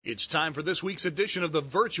It's time for this week's edition of the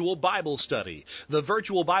Virtual Bible Study. The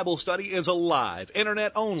Virtual Bible Study is a live,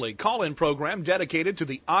 internet-only call-in program dedicated to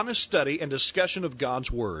the honest study and discussion of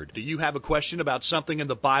God's Word. Do you have a question about something in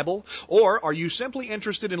the Bible? Or are you simply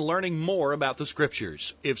interested in learning more about the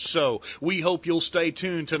Scriptures? If so, we hope you'll stay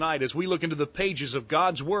tuned tonight as we look into the pages of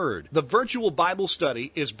God's Word. The Virtual Bible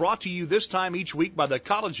Study is brought to you this time each week by the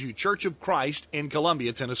College View Church of Christ in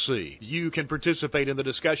Columbia, Tennessee. You can participate in the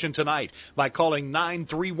discussion tonight by calling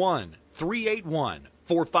 931-381-4567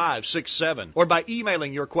 or by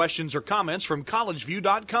emailing your questions or comments from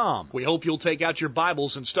collegeview.com. We hope you'll take out your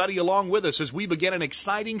Bibles and study along with us as we begin an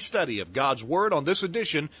exciting study of God's Word on this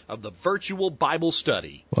edition of the Virtual Bible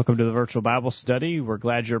Study. Welcome to the Virtual Bible Study. We're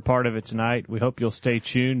glad you're a part of it tonight. We hope you'll stay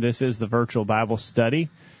tuned. This is the Virtual Bible Study,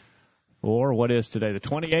 or what is today, the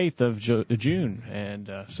 28th of June, and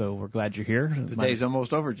so we're glad you're here. The day's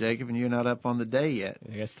almost over, Jacob, and you're not up on the day yet.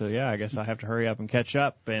 I guess I have to hurry up and catch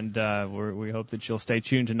up, and we hope that you'll stay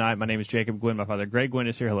tuned tonight. My name is Jacob Gwynn. My father, Greg Gwynn,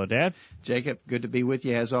 is here. Hello, Dad. Jacob, good to be with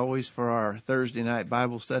you, as always, for our Thursday night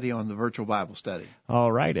Bible study on the Virtual Bible Study.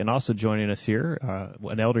 All right, and also joining us here,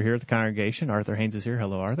 an elder here at the congregation, Arthur Haynes, is here.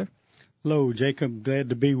 Hello, Arthur. Hello, Jacob. Glad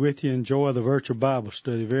to be with you. Enjoy the Virtual Bible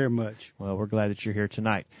Study very much. Well, we're glad that you're here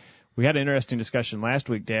tonight. We had an interesting discussion last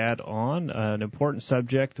week, Dad, on an important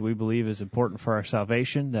subject that we believe is important for our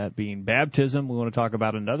salvation, that being baptism. We want to talk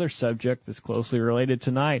about another subject that's closely related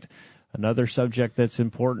tonight, another subject that's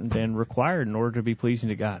important and required in order to be pleasing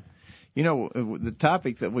to God. You know, the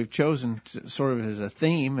topic that we've chosen sort of as a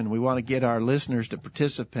theme, and we want to get our listeners to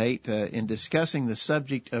participate in discussing the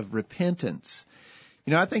subject of repentance.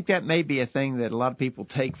 You know, I think that may be a thing that a lot of people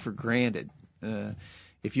take for granted.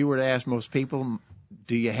 If you were to ask most people,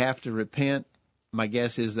 do you have to repent? My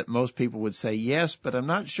guess is that most people would say yes, but I'm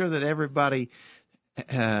not sure that everybody,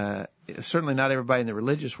 certainly not everybody in the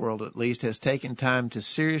religious world at least, has taken time to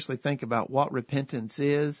seriously think about what repentance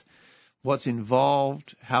is, what's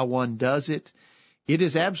involved, how one does it. It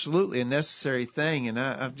is absolutely a necessary thing, and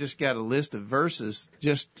I've just got a list of verses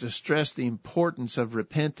just to stress the importance of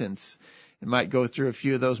repentance. I might go through a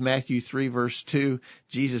few of those. Matthew 3, verse 2,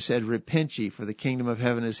 Jesus said, "Repent ye, for the kingdom of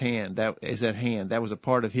heaven is at hand." That was a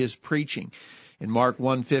part of his preaching. In Mark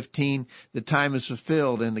 1:15, the time is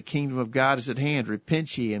fulfilled and the kingdom of God is at hand.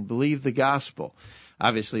 Repent ye and believe the gospel.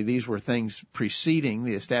 Obviously, these were things preceding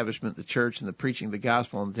the establishment of the church and the preaching of the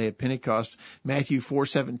gospel on the day of Pentecost. Matthew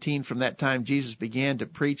 4:17, from that time Jesus began to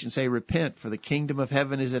preach and say, "Repent, for the kingdom of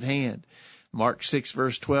heaven is at hand." Mark 6,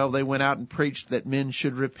 verse 12, they went out and preached that men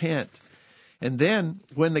should repent. And then,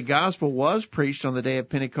 when the gospel was preached on the day of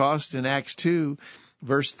Pentecost in Acts 2,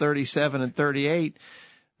 verse 37 and 38,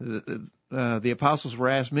 the apostles were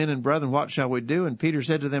asked, "Men and brethren, what shall we do?" And Peter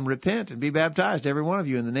said to them, "Repent and be baptized, every one of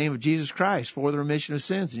you, in the name of Jesus Christ, for the remission of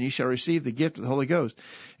sins, and ye shall receive the gift of the Holy Ghost."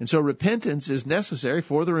 And so repentance is necessary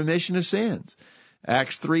for the remission of sins.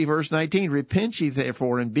 Acts 3, verse 19, "Repent ye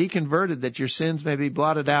therefore, and be converted, that your sins may be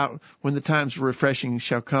blotted out when the times of refreshing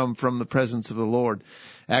shall come from the presence of the Lord."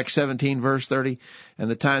 Acts 17, verse 30, "And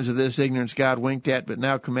the times of this ignorance God winked at, but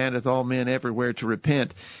now commandeth all men everywhere to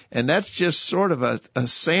repent." And that's just sort of a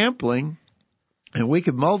sampling, and we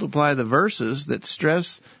could multiply the verses that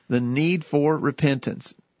stress the need for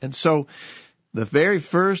repentance. And so the very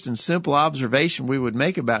first and simple observation we would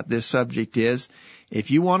make about this subject is,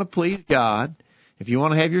 if you want to please God, if you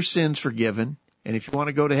want to have your sins forgiven, and if you want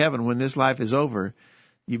to go to heaven when this life is over,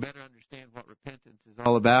 you better understand what repentance is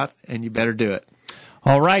all about, and you better do it.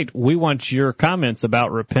 All right. We want your comments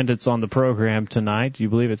about repentance on the program tonight. Do you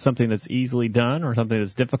believe it's something that's easily done or something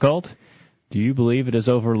that's difficult? Do you believe it is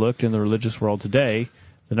overlooked in the religious world today?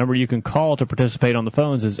 The number you can call to participate on the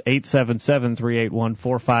phones is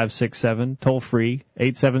 877-381-4567, toll free,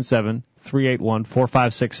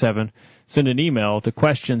 877-381-4567. Send an email to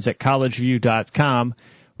questions@collegeview.com.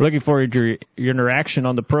 We're looking forward to your interaction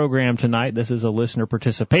on the program tonight. This is a listener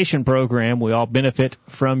participation program. We all benefit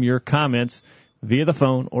from your comments via the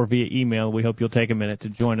phone or via email. We hope you'll take a minute to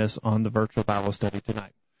join us on the Virtual Bible Study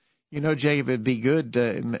tonight. You know, Jacob, it'd be good.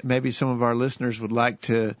 Maybe some of our listeners would like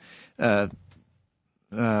to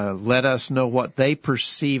let us know what they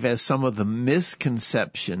perceive as some of the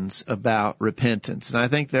misconceptions about repentance. And I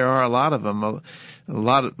think there are a lot of them. A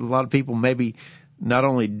lot of people maybe not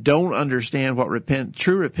only don't understand what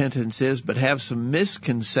true repentance is, but have some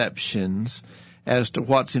misconceptions as to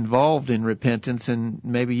what's involved in repentance. And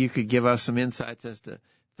maybe you could give us some insights as to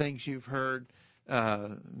things you've heard,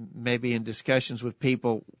 maybe in discussions with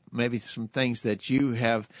people, maybe some things that you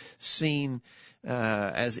have seen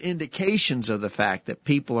as indications of the fact that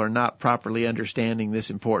people are not properly understanding this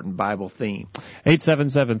important Bible theme.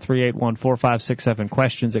 877-381-4567,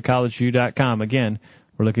 questions@collegeview.com. Again,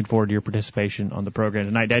 We're looking forward to your participation on the program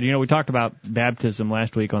tonight. Dad, we talked about baptism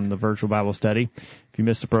last week on the virtual Bible study. If you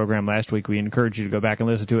missed the program last week, we encourage you to go back and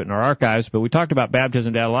listen to it in our archives. But we talked about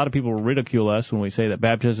baptism, Dad. A lot of people ridicule us when we say that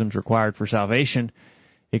baptism is required for salvation.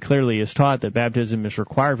 It clearly is taught that baptism is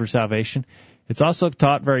required for salvation. It's also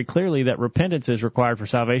taught very clearly that repentance is required for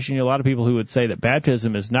salvation. A lot of people who would say that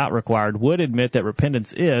baptism is not required would admit that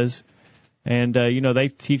repentance is. And, they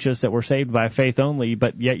teach us that we're saved by faith only,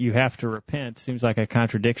 but yet you have to repent. Seems like a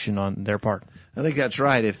contradiction on their part. I think that's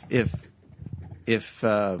right. If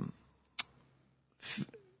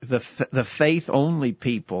the faith only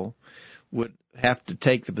people would have to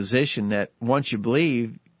take the position that once you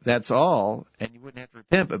believe, that's all, and you wouldn't have to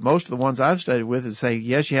repent. But most of the ones I've studied with would say,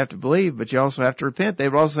 yes, you have to believe, but you also have to repent. They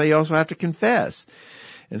would also say you also have to confess.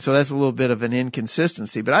 And so that's a little bit of an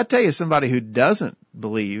inconsistency. But I tell you, somebody who doesn't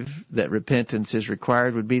believe that repentance is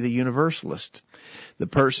required would be the universalist, the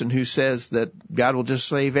person who says that God will just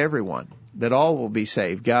save everyone, that all will be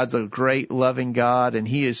saved. God's a great, loving God, and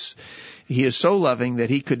He is so loving that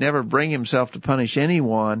He could never bring Himself to punish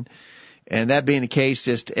anyone. And that being the case,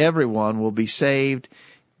 just everyone will be saved.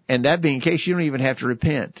 And that being the case, you don't even have to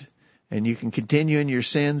repent. And you can continue in your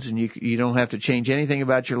sins, and you don't have to change anything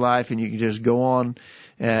about your life, and you can just go on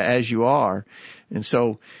as you are. And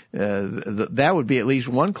so that would be at least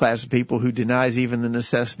one class of people who denies even the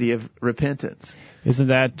necessity of repentance. Isn't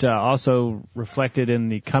that also reflected in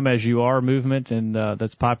the Come As You Are movement, and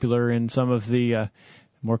that's popular in some of the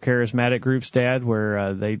more charismatic groups, Dad,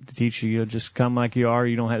 where they teach you just come like you are.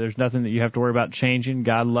 There's nothing that you have to worry about changing.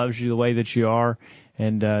 God loves you the way that you are.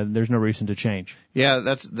 And there's no reason to change. Yeah,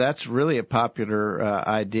 that's really a popular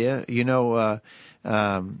idea. The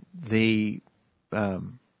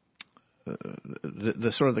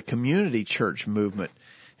sort of the community church movement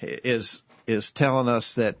is telling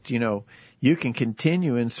us that you can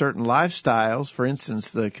continue in certain lifestyles. For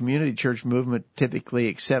instance, the community church movement typically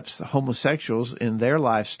accepts homosexuals in their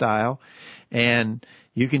lifestyle, and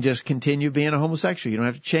you can just continue being a homosexual. You don't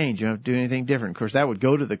have to change. You don't have to do anything different. Of course, that would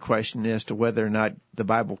go to the question as to whether or not the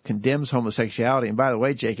Bible condemns homosexuality. And by the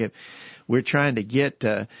way, Jacob, we're trying to get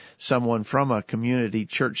someone from a community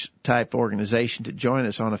church-type organization to join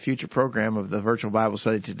us on a future program of the Virtual Bible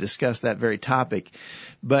Study to discuss that very topic.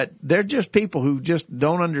 But they're just people who just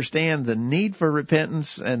don't understand the need for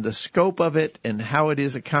repentance and the scope of it and how it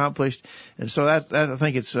is accomplished. And so I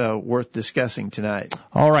think it's worth discussing tonight.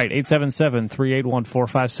 All right,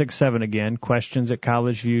 877-381-4567 again, questions at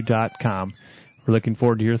collegeview.com. We're looking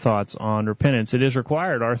forward to your thoughts on repentance. It is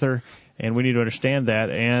required, Arthur, and we need to understand that.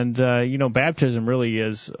 And, baptism really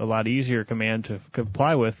is a lot easier command to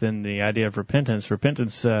comply with than the idea of repentance.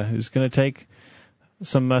 Repentance is going to take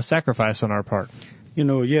some sacrifice on our part.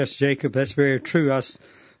 Yes, Jacob, that's very true. I was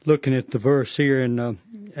looking at the verse here in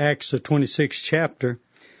Acts, the 26th chapter,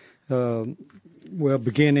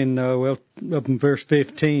 beginning up in verse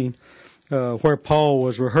 15. Where Paul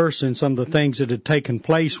was rehearsing some of the things that had taken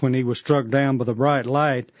place when he was struck down by the bright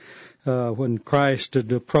light, when Christ had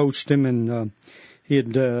approached him, and he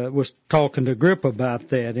was talking to Agrippa about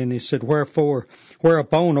that, and he said,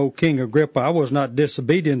 whereupon, O King Agrippa, I was not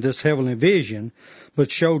disobedient to this heavenly vision, but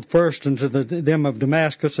showed first unto them of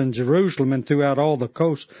Damascus and Jerusalem and throughout all the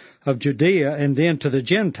coast of Judea, and then to the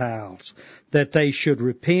Gentiles, that they should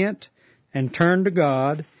repent and turn to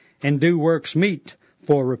God and do works meet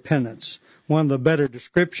for repentance. One of the better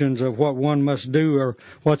descriptions of what one must do or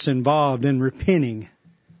what's involved in repenting.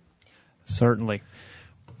 Certainly.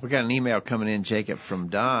 We got an email coming in, Jacob, from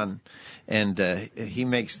Don, and he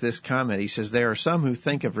makes this comment. He says, there are some who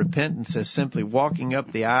think of repentance as simply walking up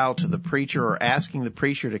the aisle to the preacher or asking the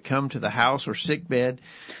preacher to come to the house or sick bed.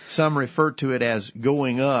 Some refer to it as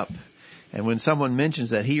going up. And when someone mentions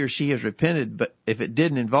that he or she has repented, but if it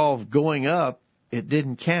didn't involve going up, it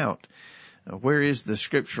didn't count. Where is the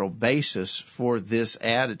scriptural basis for this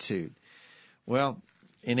attitude? Well,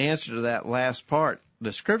 in answer to that last part,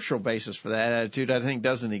 the scriptural basis for that attitude, I think,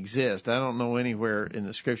 doesn't exist. I don't know anywhere in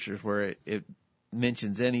the scriptures where it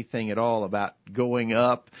mentions anything at all about going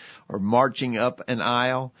up or marching up an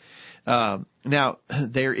aisle. Now,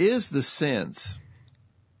 there is the sense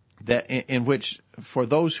that in which, for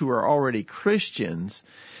those who are already Christians,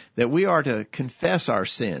 that we are to confess our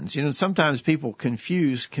sins. Sometimes people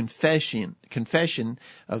confuse confession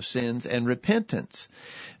of sins and repentance.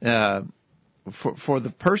 For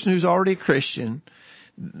the person who's already a Christian,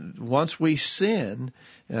 once we sin,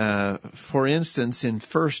 for instance, in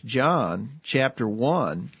 1 John chapter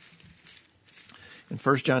 1, in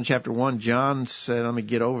 1 John chapter 1, John said, let me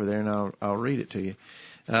get over there and I'll read it to you.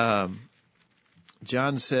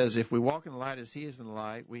 John says, if we walk in the light as he is in the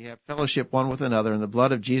light, we have fellowship one with another, and the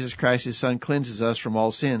blood of Jesus Christ, his Son, cleanses us from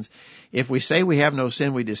all sins. If we say we have no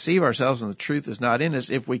sin, we deceive ourselves, and the truth is not in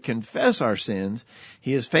us. If we confess our sins,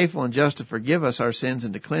 he is faithful and just to forgive us our sins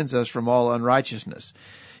and to cleanse us from all unrighteousness.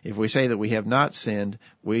 If we say that we have not sinned,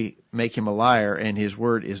 we make him a liar, and his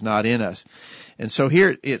word is not in us. And so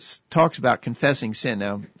here it talks about confessing sin.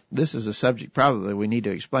 Now, this is a subject probably we need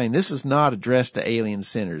to explain. This is not addressed to alien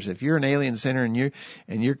sinners. If you're an alien sinner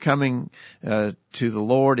and you're coming to the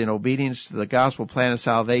Lord in obedience to the gospel plan of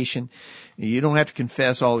salvation, you don't have to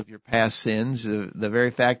confess all of your past sins. The very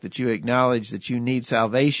fact that you acknowledge that you need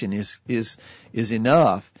salvation is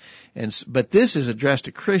enough. But this is addressed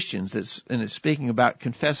to Christians, and it's speaking about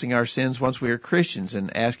confessing our sins once we are Christians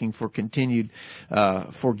and asking for continued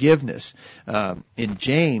forgiveness. In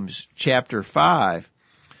James chapter 5,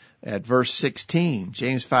 at verse 16,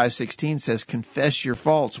 James 5:16 says, confess your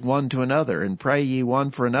faults one to another, and pray ye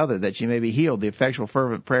one for another, that ye may be healed. The effectual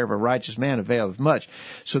fervent prayer of a righteous man availeth much.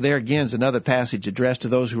 So there again is another passage addressed to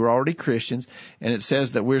those who are already Christians, and it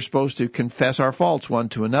says that we're supposed to confess our faults one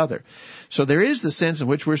to another. So there is the sense in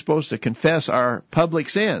which we're supposed to confess our public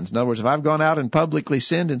sins. In other words, if I've gone out and publicly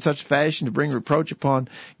sinned in such fashion to bring reproach upon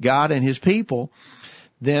God and his people,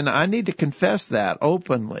 then I need to confess that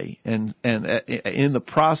openly and in the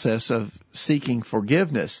process of seeking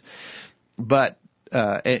forgiveness. But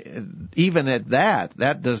even at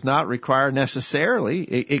that does not require necessarily.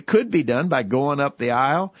 It could be done by going up the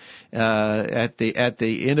aisle at the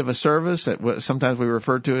end of a service. Sometimes we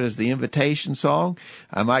refer to it as the invitation song.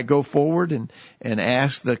 I might go forward and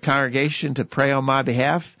ask the congregation to pray on my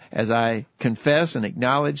behalf as I confess and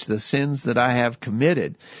acknowledge the sins that I have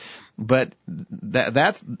committed. But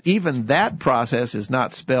that process is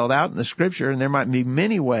not spelled out in the Scripture, and there might be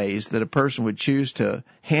many ways that a person would choose to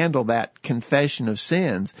handle that confession of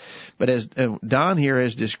sins. But as Don here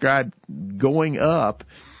has described, going up,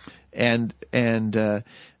 and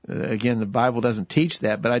again, the Bible doesn't teach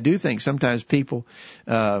that, but I do think sometimes people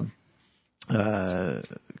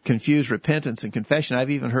confuse repentance and confession. I've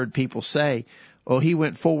even heard people say, "Oh, he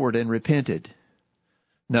went forward and repented."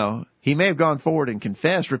 No, he may have gone forward and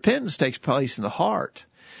confessed. Repentance takes place in the heart.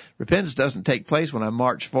 Repentance doesn't take place when I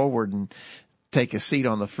march forward and take a seat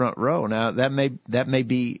on the front row. Now, that may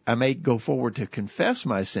be, I may go forward to confess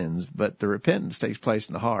my sins, but the repentance takes place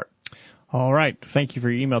in the heart. All right. Thank you for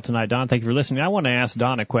your email tonight, Don. Thank you for listening. I want to ask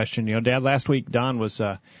Don a question. You know, Dad, last week Don was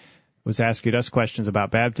asking us questions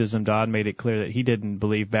about baptism. Don made it clear that he didn't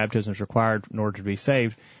believe baptism is required in order to be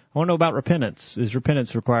saved. I want to know about repentance. Is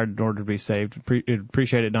repentance required in order to be saved?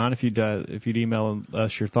 Appreciate it, Don, if you'd email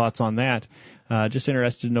us your thoughts on that. Just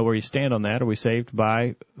interested to know where you stand on that. Are we saved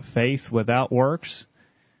by faith without works?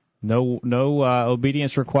 No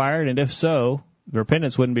obedience required, and if so,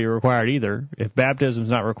 repentance wouldn't be required either. If baptism is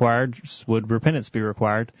not required, would repentance be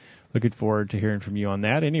required? Looking forward to hearing from you on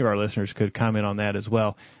that. Any of our listeners could comment on that as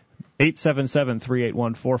well.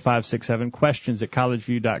 877-381-4567, questions at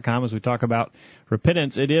collegeview.com as we talk about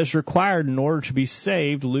repentance. It is required in order to be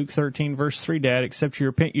saved. Luke 13, verse 3, Dad, except you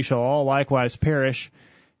repent, you shall all likewise perish.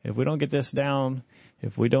 If we don't get this down,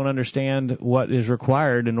 if we don't understand what is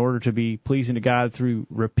required in order to be pleasing to God through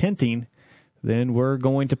repenting, then we're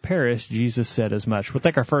going to perish. Jesus said as much. We'll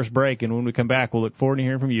take our first break, and when we come back, we'll look forward to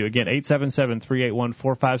hearing from you. Again,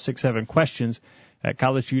 877-381-4567, questions at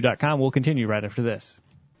collegeview.com. We'll continue right after this.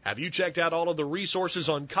 Have you checked out all of the resources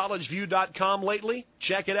on collegeview.com lately?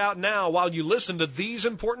 Check it out now while you listen to these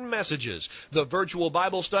important messages. The virtual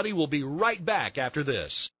Bible study will be right back after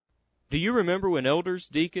this. Do you remember when elders,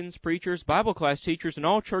 deacons, preachers, Bible class teachers, and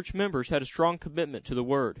all church members had a strong commitment to the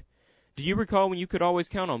Word? Do you recall when you could always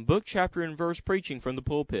count on book, chapter, and verse preaching from the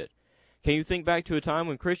pulpit? Can you think back to a time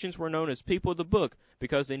when Christians were known as people of the book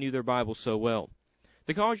because they knew their Bible so well?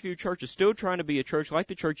 The College View Church is still trying to be a church like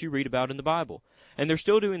the church you read about in the Bible, and they're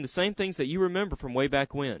still doing the same things that you remember from way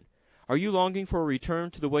back when. Are you longing for a return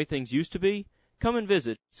to the way things used to be? Come and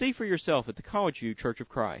visit. See for yourself at the College View Church of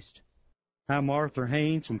Christ. I'm Arthur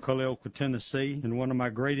Haynes from Culleoka, Tennessee, and one of my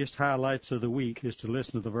greatest highlights of the week is to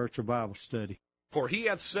listen to the virtual Bible study. For he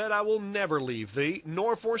hath said, I will never leave thee,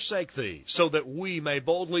 nor forsake thee, so that we may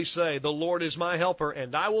boldly say, the Lord is my helper,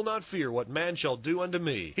 and I will not fear what man shall do unto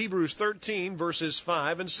me. Hebrews 13, verses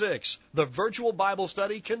 5 and 6. The virtual Bible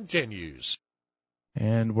study continues.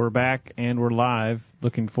 And we're back, and we're live.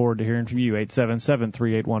 Looking forward to hearing from you.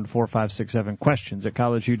 877-381-4567, questions at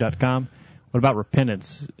collegeview.com. What about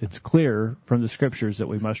repentance? It's clear from the Scriptures that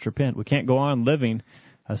we must repent. We can't go on living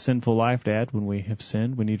a sinful life, Dad. When we have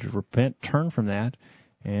sinned, we need to repent, turn from that,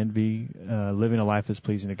 and be living a life that's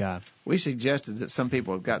pleasing to God. We suggested that some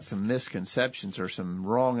people have got some misconceptions or some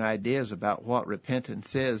wrong ideas about what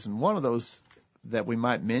repentance is, and one of those that we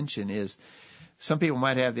might mention is some people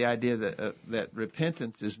might have the idea that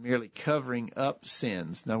repentance is merely covering up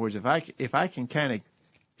sins. In other words, if I can kind of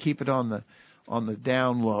keep it on the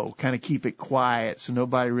down low, kind of keep it quiet so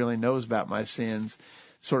nobody really knows about my sins,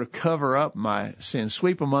 sort of cover up my sins,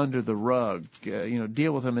 sweep them under the rug,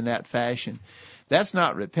 deal with them in that fashion. That's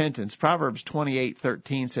not repentance. Proverbs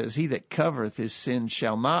 28:13 says, "He that covereth his sins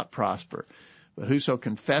shall not prosper, but whoso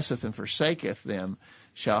confesseth and forsaketh them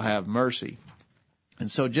shall have mercy."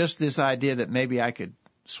 And so just this idea that maybe I could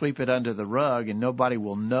sweep it under the rug and nobody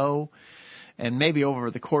will know, and maybe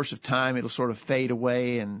over the course of time it'll sort of fade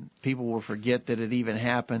away and people will forget that it even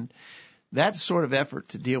happened. That sort of effort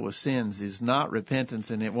to deal with sins is not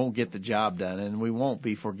repentance, and it won't get the job done, and we won't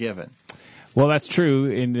be forgiven. Well, that's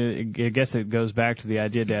true, and I guess it goes back to the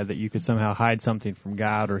idea, Dad, that you could somehow hide something from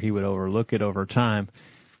God or He would overlook it over time.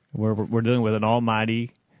 We're dealing with an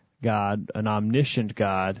almighty God, an omniscient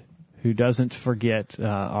God, who doesn't forget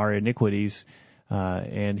our iniquities,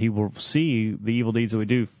 and He will see the evil deeds that we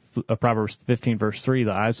do. Proverbs 15, verse 3,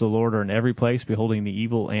 "The eyes of the Lord are in every place, beholding the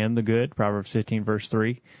evil and the good." Proverbs 15, verse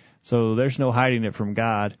 3. So there's no hiding it from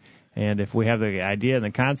God. And if we have the idea and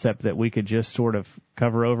the concept that we could just sort of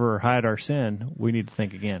cover over or hide our sin, we need to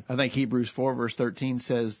think again. I think Hebrews 4, verse 13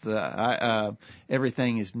 says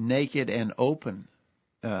everything is naked and open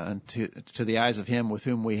to the eyes of Him with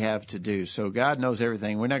whom we have to do. So God knows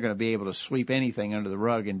everything. We're not going to be able to sweep anything under the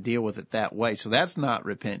rug and deal with it that way. So that's not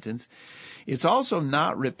repentance. It's also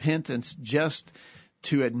not repentance just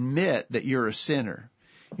to admit that you're a sinner.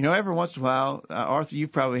 Every once in a while, Arthur, you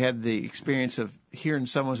probably had the experience of hearing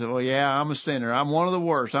someone say, "Well, yeah, I'm a sinner. I'm one of the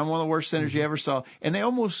worst. I'm one of the worst sinners you ever saw." And they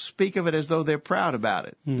almost speak of it as though they're proud about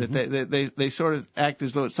it. Mm-hmm. That they sort of act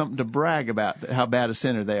as though it's something to brag about, how bad a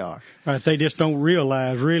sinner they are. Right. They just don't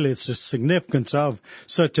realize really it's the significance of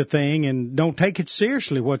such a thing and don't take it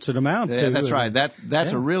seriously. What's it amount to? That's right.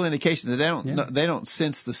 That's a real indication that they don't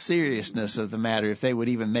sense the seriousness of the matter if they would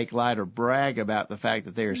even make light or brag about the fact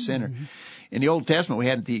that they're a sinner. Mm-hmm. In the Old Testament,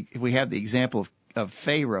 we have the example of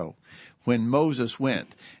Pharaoh when Moses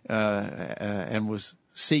went and was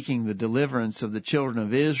seeking the deliverance of the children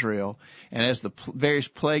of Israel, and as the various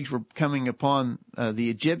plagues were coming upon the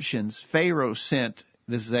Egyptians, Pharaoh sent.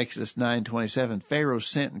 This is Exodus 9:27. Pharaoh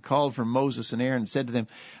sent and called for Moses and Aaron and said to them,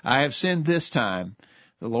 "I have sinned this time.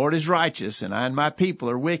 The Lord is righteous, and I and my people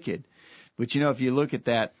are wicked." But if you look at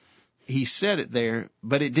that, he said it there,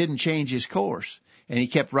 but it didn't change his course. And he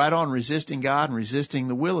kept right on resisting God and resisting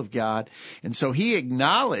the will of God. And so he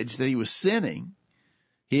acknowledged that he was sinning.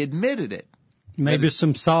 He admitted it. Maybe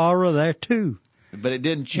some sorrow there too. But it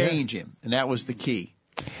didn't change him. And that was the key.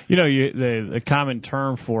 The common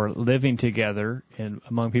term for living together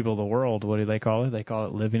among people of the world, what do they call it? They call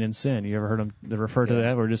it living in sin. You ever heard them refer to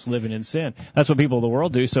that? Or just living in sin. That's what people of the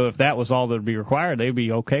world do. So if that was all that would be required, they'd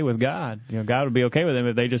be okay with God. God would be okay with them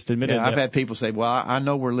if they just admitted that. I've had people say, "Well, I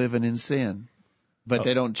know we're living in sin." But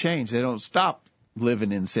they don't change. They don't stop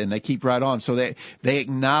living in sin. They keep right on. So they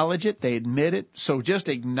acknowledge it. They admit it. So just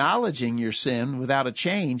acknowledging your sin without a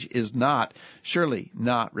change is surely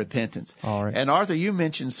not repentance. All right. And Arthur, you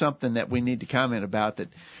mentioned something that we need to comment about,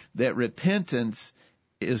 that repentance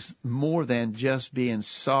is more than just being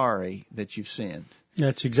sorry that you've sinned.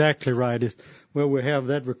 That's exactly right. Well, we have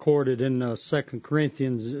that recorded in 2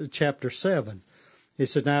 Corinthians chapter 7. He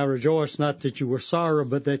said, "Now rejoice not that you were sorrow,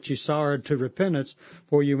 but that you sorrowed to repentance,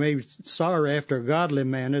 for you may sorrow after a godly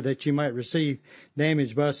manner, that you might receive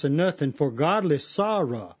damage by us and nothing. For godly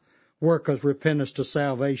sorrow worketh repentance to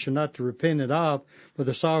salvation, not to repent it of, but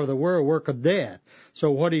the sorrow of the world worketh death." So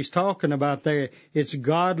what he's talking about there, it's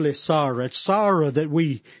godly sorrow. It's sorrow that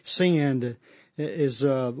we sinned is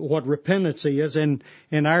what repentance is, and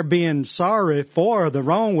our being sorry for the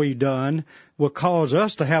wrong we've done will cause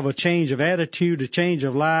us to have a change of attitude, a change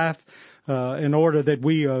of life, in order that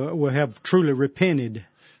we will have truly repented.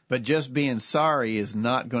 But just being sorry is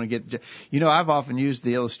not going to get. I've often used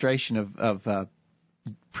the illustration of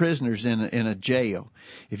prisoners in a jail.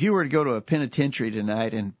 If you were to go to a penitentiary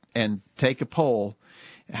tonight and take a poll,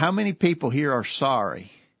 how many people here are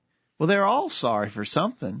sorry? Well, they're all sorry for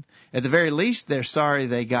something. At the very least, they're sorry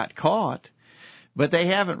they got caught. But they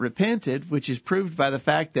haven't repented, which is proved by the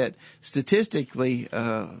fact that statistically,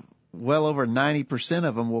 well over 90%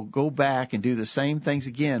 of them will go back and do the same things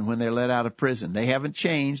again when they're let out of prison. They haven't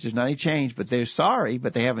changed. There's not any change, but they're sorry,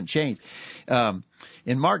 but they haven't changed.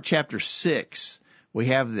 In Mark chapter 6, we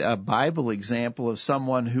have a Bible example of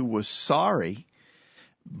someone who was sorry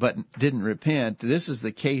but didn't repent. This is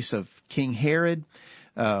the case of King Herod.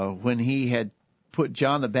 when he had put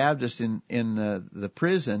John the Baptist in the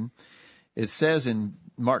prison, it says in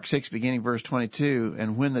Mark 6, beginning verse 22,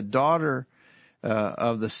 and when the daughter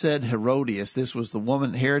of the said Herodias, this was the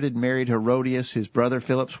woman, Herod had married Herodias, his brother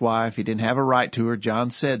Philip's wife. He didn't have a right to her.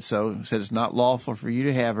 John said so. He said it's not lawful for you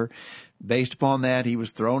to have her. Based upon that, he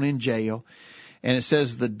was thrown in jail. And it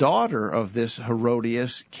says the daughter of this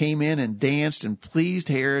Herodias came in and danced and pleased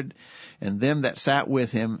Herod and them that sat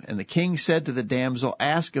with him. And the king said to the damsel,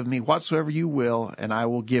 ask of me whatsoever you will, and I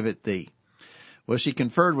will give it thee. Well, she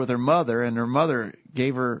conferred with her mother, and her mother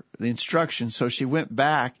gave her the instructions. So she went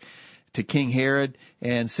back to King Herod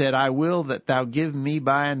and said, I will that thou give me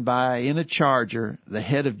by and by in a charger the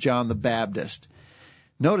head of John the Baptist.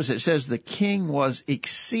 Notice it says the king was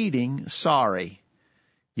exceeding sorry.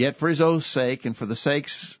 Yet for his oath's sake and for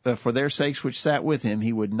their sakes which sat with him,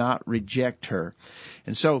 he would not reject her.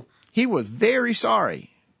 And so he was very sorry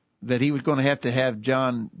that he was going to have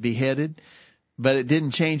John beheaded, but it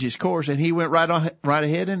didn't change his course, and he went right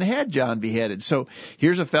ahead and had John beheaded. So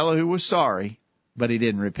here's a fellow who was sorry, but he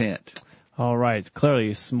didn't repent. All right.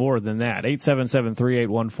 Clearly, it's more than that.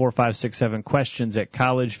 877-381-4567, questions at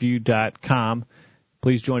collegeview.com.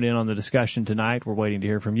 Please join in on the discussion tonight. We're waiting to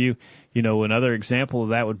hear from you. You know, another example of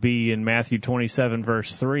that would be in Matthew 27,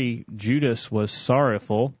 verse 3. Judas was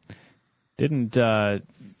sorrowful. Didn't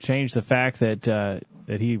change the fact that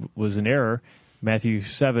he was in error. Matthew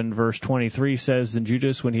 7, verse 23 says, and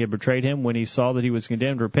Judas, when he had betrayed him, when he saw that he was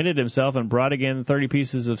condemned, repented himself and brought again 30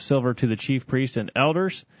 pieces of silver to the chief priests and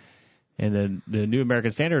elders. And then the New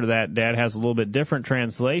American Standard of that, Dad, has a little bit different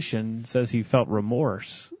translation. It says he felt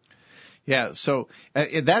remorse. Yeah, so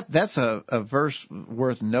that's a verse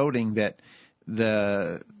worth noting that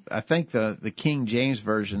I think the King James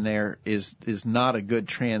version there is not a good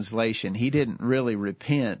translation. He didn't really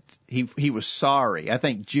repent. He was sorry. I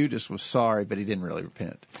think Judas was sorry, but he didn't really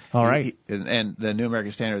repent. All right. And the New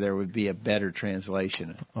American Standard there would be a better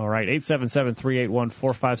translation. All right.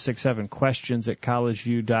 877-381-4567, questions at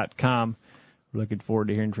collegeview.com. We're looking forward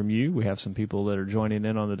to hearing from you. We have some people that are joining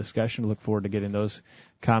in on the discussion. Look forward to getting those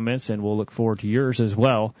comments, and we'll look forward to yours as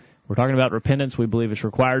well. We're talking about repentance. We believe it's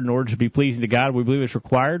required in order to be pleasing to God. We believe it's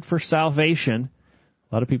required for salvation.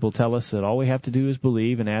 A lot of people tell us that all we have to do is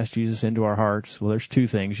believe and ask Jesus into our hearts. Well, there's two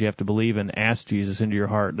things. You have to believe and ask Jesus into your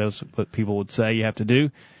heart. That's what people would say you have to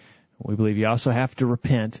do. We believe you also have to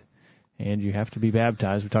repent, and you have to be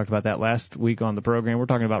baptized. We talked about that last week on the program. We're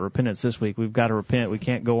talking about repentance this week. We've got to repent. We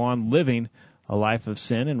can't go on living a life of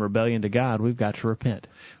sin and rebellion to God. We've got to repent.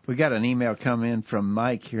 We got an email come in from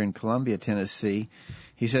Mike here in Columbia, Tennessee.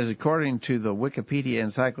 He says, according to the Wikipedia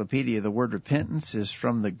Encyclopedia, the word repentance is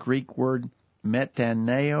from the Greek word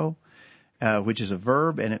metaneo, which is a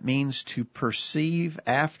verb, and it means to perceive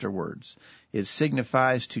afterwards. It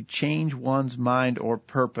signifies to change one's mind or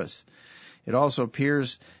purpose. It also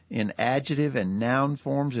appears in adjective and noun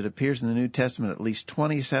forms. It appears in the New Testament at least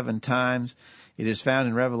 27 times. It is found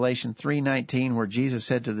in Revelation 3:19, where Jesus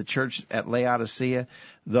said to the church at Laodicea,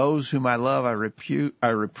 those whom I love I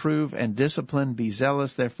reprove and discipline. Be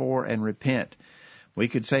zealous, therefore, and repent. We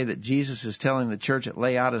could say that Jesus is telling the church at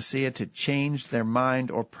Laodicea to change their mind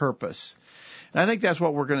or purpose. And I think that's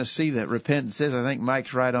what we're going to see that repentance is. I think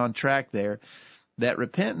Mike's right on track there, that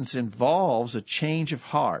repentance involves a change of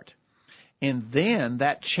heart. And then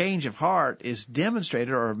that change of heart is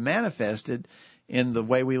demonstrated or manifested in the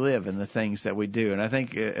way we live and the things that we do. And I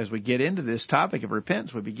think as we get into this topic of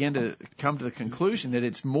repentance, we begin to come to the conclusion that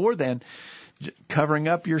it's more than covering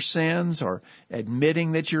up your sins or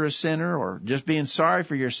admitting that you're a sinner or just being sorry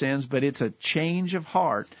for your sins, but it's a change of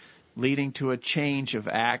heart leading to a change of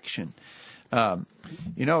action.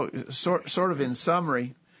 Sort of in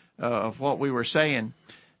summary of what we were saying,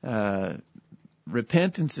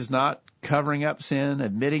 repentance is not covering up sin,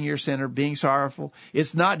 admitting your sin, or being sorrowful.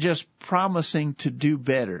 It's not just promising to do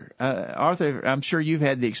better. Arthur, I'm sure you've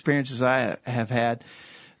had the experiences I have had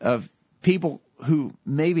of people who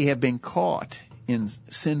maybe have been caught in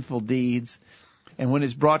sinful deeds, and when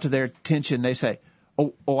it's brought to their attention, they say,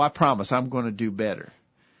 oh, I promise I'm going to do better.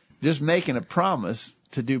 Just making a promise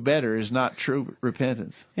to do better is not true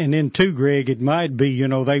repentance. And then, too, Greg, it might be,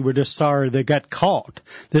 they were just sorry they got caught.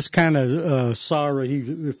 This kind of sorrow he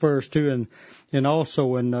refers to, and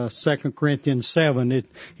also in 2 Corinthians 7,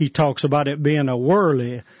 he talks about it being a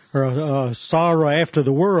worldly or a sorrow after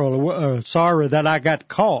the world, a sorrow that I got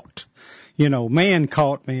caught. Man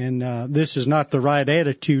caught me, and this is not the right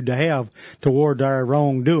attitude to have toward our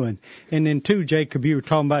wrongdoing. And then, too, Jacob, you were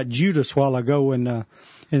talking about Judas a while ago, and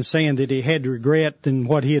and saying that he had regret in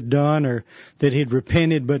what he had done or that he'd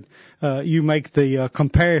repented, but you make the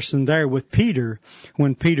comparison there with Peter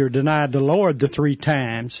when Peter denied the Lord the 3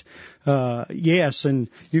 times. Yes, and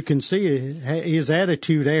you can see his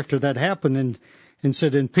attitude after that happened, and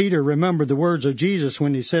said, and Peter remembered the words of Jesus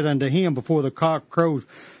when he said unto him, before the cock crowed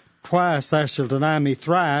twice, thou shalt deny me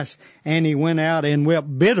thrice, and he went out and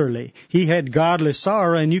wept bitterly. He had godly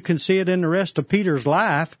sorrow, and you can see it in the rest of Peter's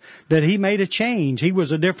life that he made a change. He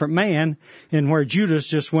was a different man, and where Judas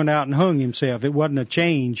just went out and hung himself. It wasn't a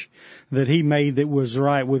change that he made that was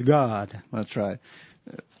right with God. That's right.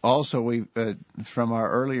 Also, we from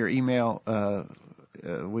our earlier email,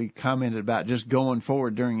 we commented about just going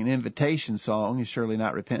forward during an invitation song is surely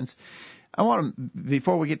not repentance. I want to,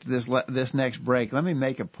 before we get to this next break, let me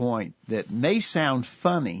make a point that may sound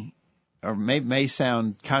funny or may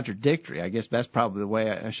sound contradictory. I guess that's probably the way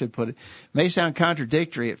I should put it. May sound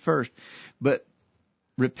contradictory at first, but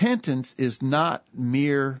repentance is not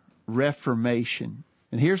mere reformation.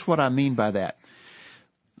 And here's what I mean by that.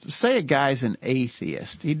 Say a guy's an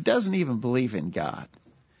atheist. He doesn't even believe in God.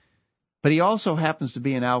 But he also happens to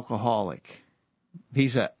be an alcoholic.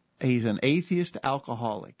 He's an atheist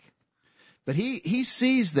alcoholic. But he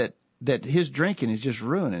sees that his drinking is just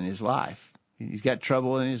ruining his life. He's got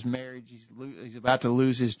trouble in his marriage. He's about to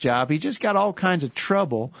lose his job. He just got all kinds of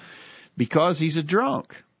trouble because he's a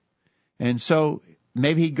drunk. And so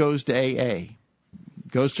maybe he goes to AA,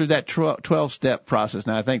 goes through that 12-step process.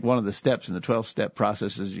 Now, I think one of the steps in the 12-step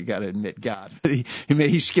process is you got to admit God.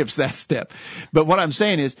 He skips that step. But what I'm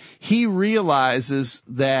saying is he realizes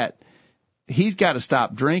that he's got to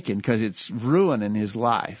stop drinking because it's ruining his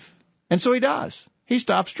life. And so he does. He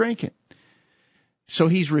stops drinking. So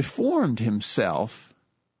he's reformed himself,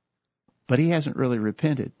 but he hasn't really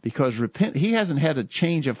repented because he hasn't had a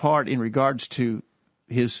change of heart in regards to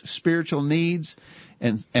his spiritual needs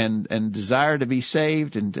and desire to be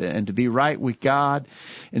saved and to be right with God.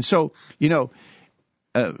 And so,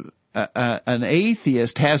 an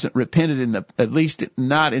atheist hasn't repented at least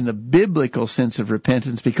not in the biblical sense of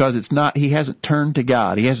repentance because he hasn't turned to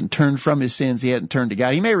God. He hasn't turned from his sins. He hasn't turned to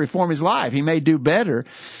God. He may reform his life. He may do better,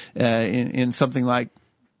 in something like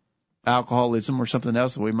alcoholism or something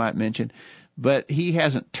else that we might mention, but he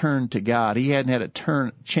hasn't turned to God. He hadn't had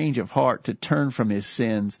a change of heart to turn from his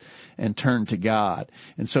sins and turn to God.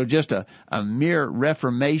 And so just a mere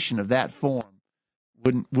reformation of that form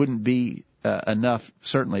wouldn't be enough,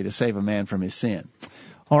 certainly, to save a man from his sin.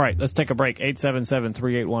 All right, let's take a break.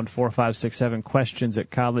 877-381-4567, questions at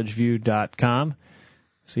collegeview.com.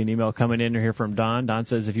 See an email coming in here from Don. Don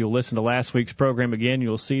says, if you'll listen to last week's program again,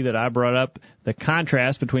 you'll see that I brought up the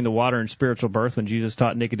contrast between the water and spiritual birth when Jesus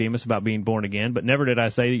taught Nicodemus about being born again. But never did I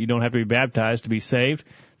say that you don't have to be baptized to be saved.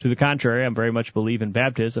 To the contrary, I very much believe in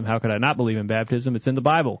baptism. How could I not believe in baptism? It's in the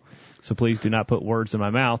Bible. So please do not put words in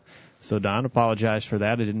my mouth. So, Don, apologize for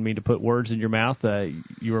that. I didn't mean to put words in your mouth.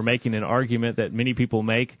 You were making an argument that many people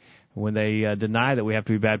make when they deny that we have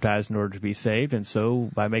to be baptized in order to be saved. And so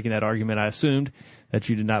by making that argument, I assumed that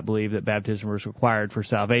you did not believe that baptism was required for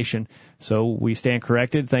salvation. So we stand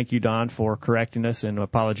corrected. Thank you, Don, for correcting us, and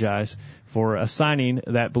apologize for assigning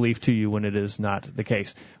that belief to you when it is not the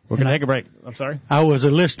case. We're going to take a break. I'm sorry? I was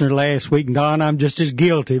a listener last week, Don. I'm just as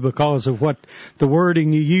guilty because of what the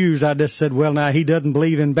wording you used. I just said, well, now he doesn't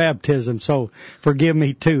believe in baptism, so forgive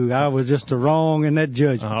me, too. I was just wrong in that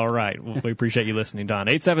judgment. All right. Well, we appreciate you listening, Don.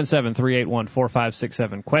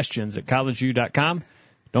 877-381-4567, questions at collegeview.com.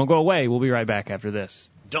 Don't go away. We'll be right back after this.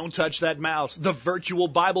 Don't touch that mouse. The virtual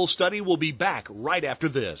Bible study will be back right after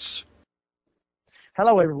this.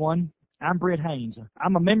 Hello, everyone. I'm Britt Haynes.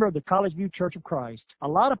 I'm a member of the College View Church of Christ. A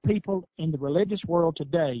lot of people in the religious world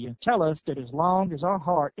today tell us that as long as our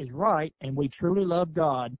heart is right and we truly love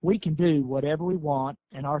God, we can do whatever we want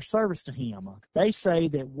in our service to Him. They say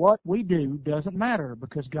that what we do doesn't matter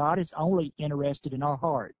because God is only interested in our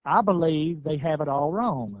heart. I believe they have it all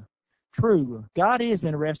wrong. True, God is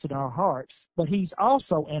interested in our hearts, but He's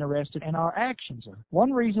also interested in our actions.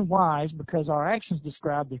 One reason why is because our actions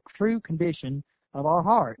describe the true condition of our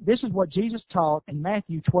heart. This is what Jesus taught in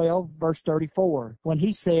Matthew 12, verse 34, when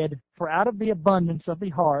He said, "For out of the abundance of the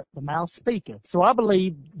heart the mouth speaketh." So I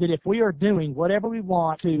believe that if we are doing whatever we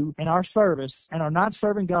want to in our service and are not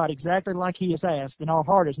serving God exactly like He has asked, then our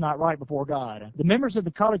heart is not right before God. The members of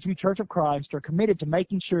the College View Church of Christ are committed to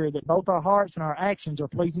making sure that both our hearts and our actions are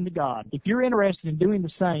pleasing to God. If you're interested in doing the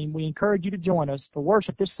same, we encourage you to join us for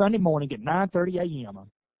worship this Sunday morning at 9:30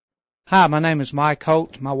 a.m. Hi, my name is Mike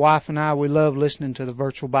Holt. My wife and I, we love listening to the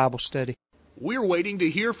virtual Bible study. We're waiting to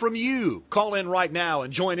hear from you. Call in right now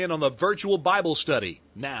and join in on the virtual Bible study.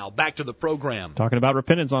 Now, back to the program. Talking about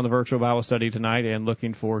repentance on the virtual Bible study tonight and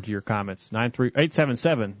looking forward to your comments.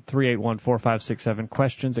 877-381-4567.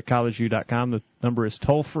 Questions at collegeview.com. The number is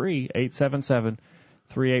toll free,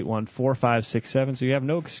 877-381-4567. So you have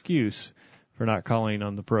no excuse for not calling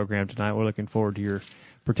on the program tonight. We're looking forward to your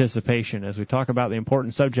participation. As we talk about the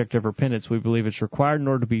important subject of repentance, we believe it's required in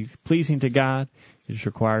order to be pleasing to God. It is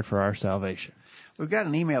required for our salvation. We've got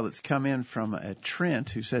an email that's come in from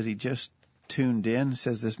Trent, who says he just tuned in,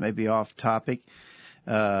 says this may be off topic.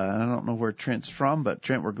 I don't know where Trent's from, but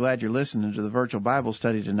Trent, we're glad you're listening to the virtual Bible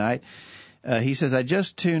study tonight. He says, I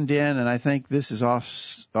just tuned in, and I think this is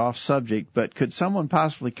off subject, but could someone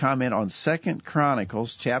possibly comment on 2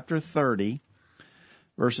 Chronicles chapter 30,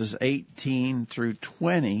 verses 18 through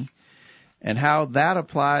 20, and how that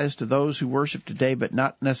applies to those who worship today, but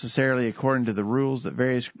not necessarily according to the rules that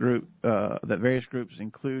various groups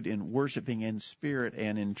include in worshiping in spirit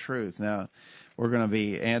and in truth. Now, we're going to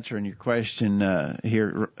be answering your question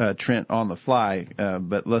here, Trent, on the fly,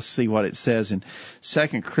 but let's see what it says in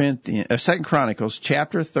 2 Chronicles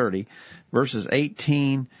chapter 30, verses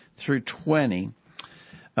 18 through 20.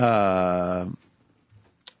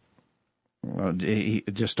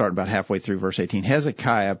 Just starting about halfway through verse 18.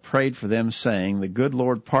 Hezekiah prayed for them, saying, The good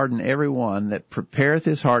Lord pardon every one that prepareth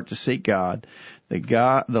his heart to seek God,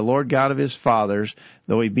 the Lord God of his fathers,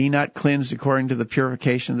 though he be not cleansed according to the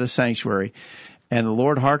purification of the sanctuary. And the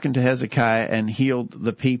Lord hearkened to Hezekiah and healed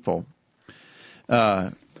the people.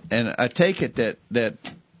 And I take it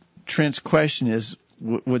that Trent's question is,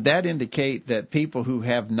 would that indicate that people who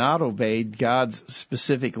have not obeyed God's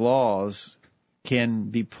specific laws can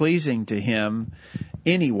be pleasing to him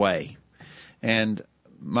anyway? And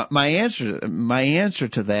my answer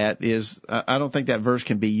to that is, I don't think that verse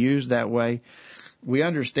can be used that way. We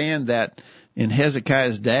understand that in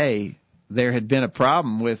Hezekiah's day, there had been a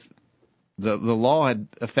problem with the law had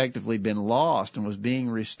effectively been lost and was being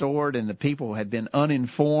restored, and the people had been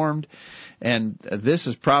uninformed. And this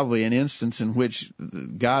is probably an instance in which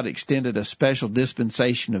God extended a special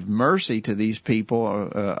dispensation of mercy to these people,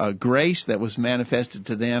 a grace that was manifested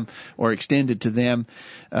to them or extended to them.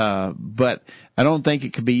 But I don't think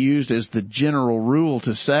it could be used as the general rule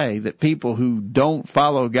to say that people who don't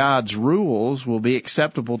follow God's rules will be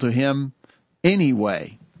acceptable to him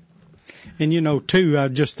anyway. And, too, I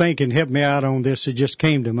was just thinking, help me out on this, it just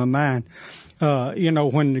came to my mind.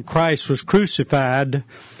 When Christ was crucified,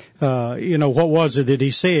 what was it that he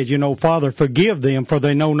said? Father, forgive them, for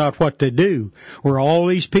they know not what they do. Were all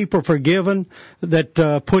these people forgiven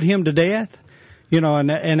that put him to death? In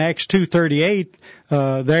Acts 2:38,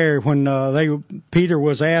 there when Peter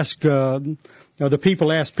was asked, the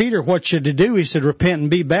people asked Peter, what should they do? He said, repent and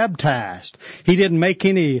be baptized. He didn't make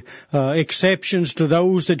any exceptions to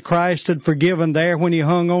those that Christ had forgiven there when he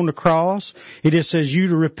hung on the cross. He just says you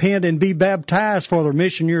to repent and be baptized for the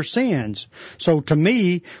remission of your sins. So to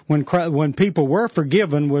me, when people were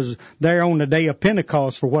forgiven was there on the day of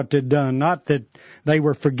Pentecost for what they'd done, not that they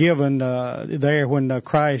were forgiven there when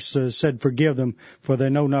Christ said forgive them, for they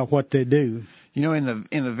know not what they do. In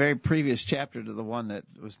the very previous chapter to the one that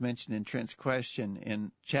was mentioned in Trent's question, in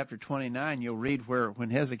chapter 29, you'll read where when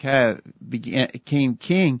Hezekiah became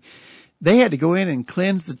king, they had to go in and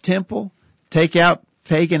cleanse the temple, take out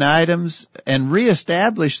pagan items, and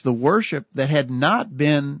reestablish the worship that had not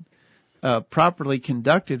been properly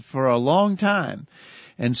conducted for a long time.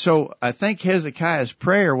 And so I think Hezekiah's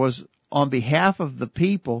prayer was on behalf of the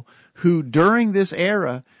people who during this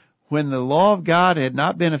era, when the law of God had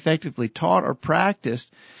not been effectively taught or practiced,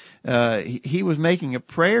 he was making a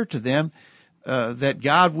prayer to them that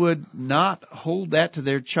God would not hold that to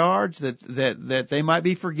their charge, that they might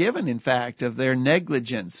be forgiven, in fact, of their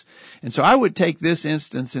negligence. And so I would take this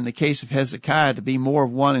instance in the case of Hezekiah to be more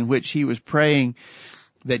of one in which he was praying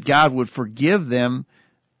that God would forgive them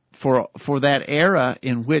for that era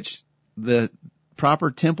in which the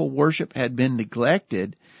proper temple worship had been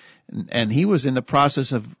neglected. And he was in the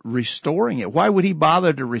process of restoring it. Why would he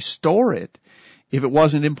bother to restore it if it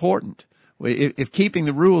wasn't important? If keeping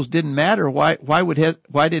the rules didn't matter, why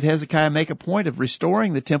did Hezekiah make a point of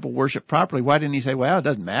restoring the temple worship properly? Why didn't he say, well, it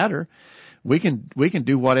doesn't matter. We can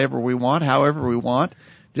do whatever we want, however we want.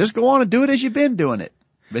 Just go on and do it as you've been doing it.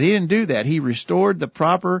 But he didn't do that. He restored the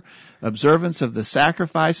proper observance of the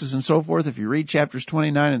sacrifices and so forth. If you read chapters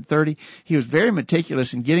 29 and 30, he was very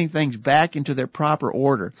meticulous in getting things back into their proper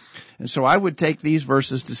order. And so I would take these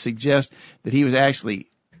verses to suggest that he was actually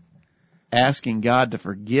asking God to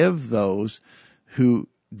forgive those who,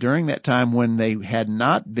 during that time when they had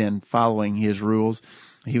not been following his rules,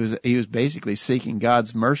 He was basically seeking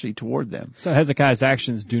God's mercy toward them. So Hezekiah's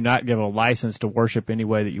actions do not give a license to worship any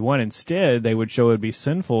way that you want. Instead, they would show it would be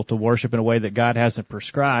sinful to worship in a way that God hasn't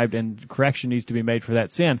prescribed, and correction needs to be made for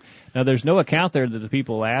that sin. Now, there's no account there that the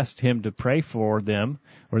people asked him to pray for them,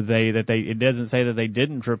 or it doesn't say that they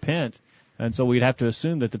didn't repent. And so we'd have to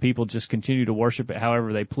assume that the people just continue to worship it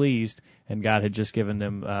however they pleased, and God had just given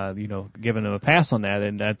them a pass on that.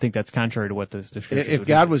 And I think that's contrary to what the scriptures If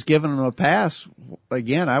God was giving them a pass,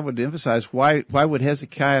 again, I would emphasize why would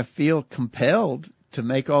Hezekiah feel compelled to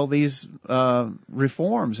make all these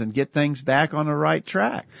reforms and get things back on the right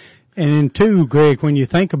track? And then too, Greg, when you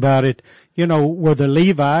think about it, were the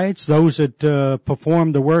Levites, those that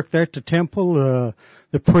performed the work there at the temple,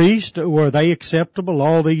 the priest, were they acceptable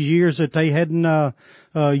all these years that they hadn't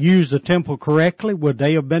used the temple correctly? Would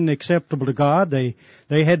they have been acceptable to God? They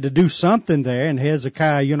had to do something there, and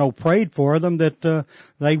Hezekiah, prayed for them that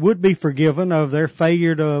they would be forgiven of their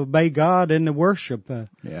failure to obey God in the worship.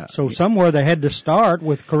 So somewhere they had to start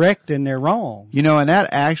with correcting their wrong. And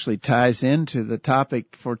that actually ties into the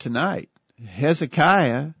topic for tonight.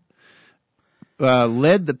 Hezekiah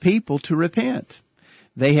led the people to repent.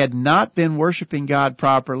 They had not been worshiping God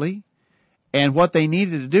properly, and what they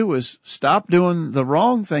needed to do was stop doing the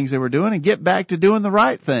wrong things they were doing and get back to doing the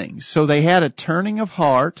right things. So they had a turning of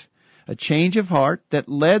heart, a change of heart that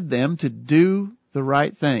led them to do the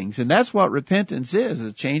right things. And that's what repentance is,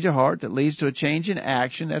 a change of heart that leads to a change in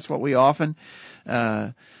action. That's what we often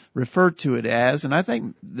refer to it as. And I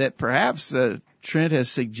think that perhaps Trent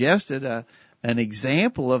has suggested an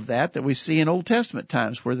example of that we see in Old Testament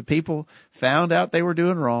times, where the people found out they were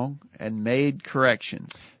doing wrong and made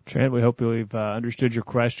corrections. Trent, we hope we've understood your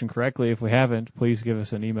question correctly. If we haven't, please give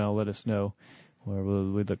us an email. Let us know.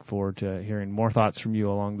 We look forward to hearing more thoughts from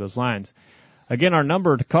you along those lines. Again, our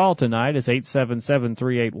number to call tonight is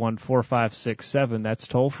 877-381-4567. That's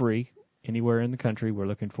toll free anywhere in the country. We're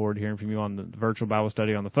looking forward to hearing from you on the virtual Bible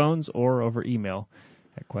study on the phones or over email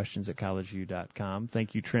at questions@collegeview.com.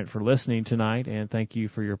 Thank you, Trent, for listening tonight, and thank you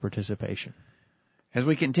for your participation. As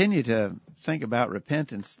we continue to think about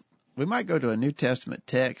repentance, we might go to a New Testament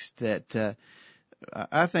text that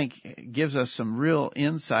I think gives us some real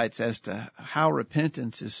insights as to how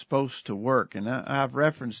repentance is supposed to work. And I've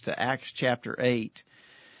referenced to Acts chapter 8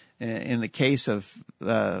 in the case of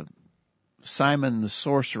Simon the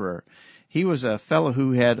sorcerer. He was a fellow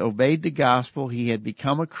who had obeyed the gospel. He had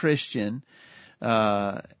become a Christian.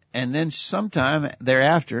 And then sometime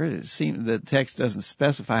thereafter, it seemed the text doesn't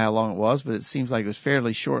specify how long it was, but it seems like it was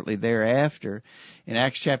fairly shortly thereafter. In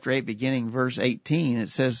Acts chapter 8, beginning verse 18, it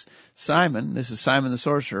says, Simon, this is Simon the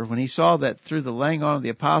sorcerer, when he saw that through the laying on of the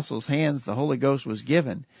apostles' hands the Holy Ghost was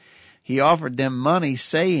given, he offered them money,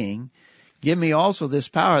 saying, Give me also this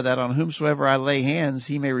power, that on whomsoever I lay hands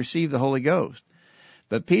he may receive the Holy Ghost.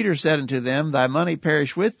 But Peter said unto them, Thy money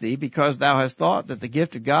perish with thee, because thou hast thought that the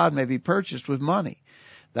gift of God may be purchased with money.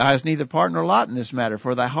 Thou hast neither part nor lot in this matter,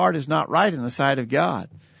 for thy heart is not right in the sight of God.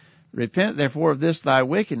 Repent therefore of this thy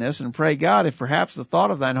wickedness, and pray God, if perhaps the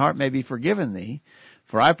thought of thine heart may be forgiven thee.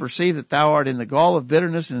 For I perceive that thou art in the gall of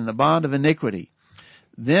bitterness and in the bond of iniquity.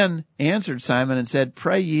 Then answered Simon and said,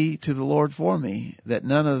 Pray ye to the Lord for me, that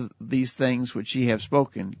none of these things which ye have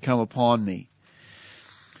spoken come upon me.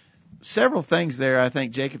 Several things there, I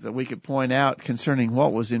think, Jacob, that we could point out concerning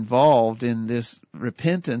what was involved in this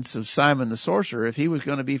repentance of Simon the sorcerer. If he was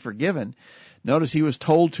going to be forgiven, notice he was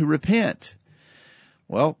told to repent.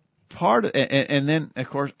 Well, and then, of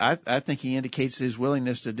course, I think he indicates his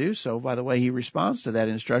willingness to do so by the way he responds to that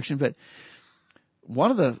instruction. But one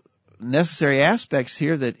of the necessary aspects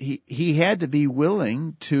here that he had to be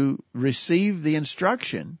willing to receive the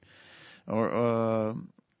instruction or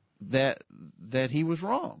that he was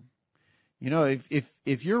wrong.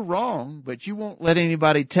 If you're wrong, but you won't let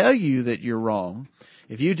anybody tell you that you're wrong,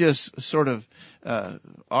 if you just sort of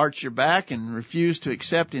arch your back and refuse to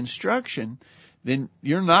accept instruction, then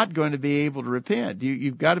you're not going to be able to repent.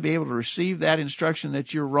 You've got to be able to receive that instruction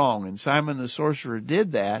that you're wrong. And Simon the sorcerer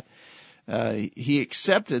did that. He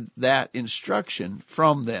accepted that instruction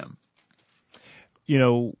from them.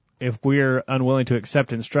 If we're unwilling to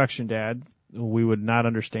accept instruction, Dad, we would not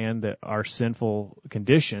understand that our sinful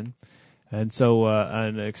condition. And so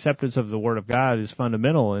an acceptance of the Word of God is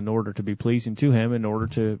fundamental in order to be pleasing to Him. In order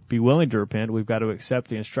to be willing to repent, we've got to accept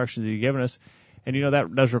the instructions that He's given us. And,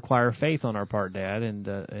 that does require faith on our part, Dad,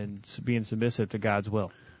 and being submissive to God's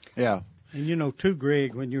will. Yeah. And, too,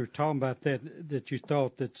 Greg, when you were talking about that you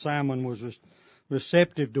thought that Simon was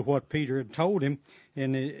receptive to what Peter had told him,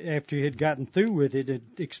 and after he had gotten through with it,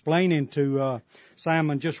 explaining to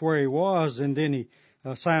Simon just where he was, and then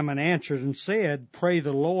Simon answered and said, Pray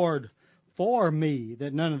the Lord for me,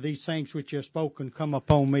 that none of these things which you have spoken come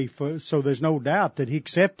upon me. So there's no doubt that he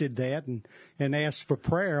accepted that and asked for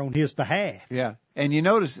prayer on his behalf. Yeah, and you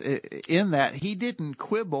notice in that he didn't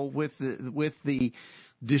quibble with the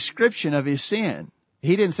description of his sin.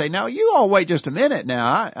 He didn't say, "Now you all wait just a minute.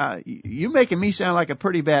 Now you're making me sound like a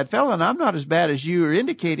pretty bad fellow, and I'm not as bad as you are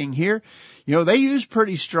indicating here." You know, they used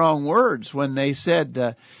pretty strong words when they said,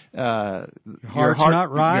 "Your heart's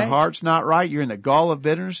not right. Your heart's not right. You're in the gall of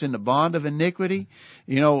bitterness, in the bond of iniquity."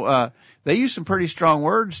 You know, they used some pretty strong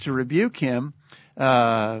words to rebuke him,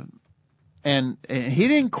 and he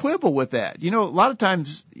didn't quibble with that. You know, a lot of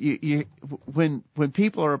times when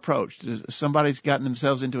people are approached, somebody's gotten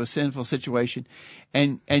themselves into a sinful situation,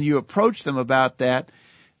 and you approach them about that,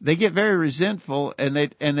 they get very resentful, and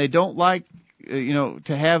they don't like,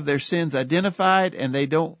 to have their sins identified, and they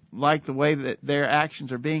don't like the way that their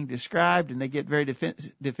actions are being described, and they get very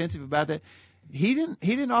defensive about that. He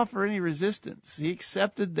didn't offer any resistance. He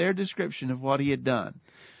accepted their description of what he had done.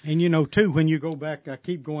 And too, when you go back, I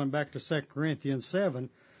keep going back to 2 Corinthians 7,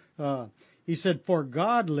 he said, "For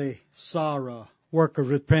godly sorrow worketh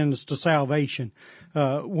repentance to salvation."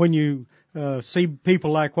 When you see people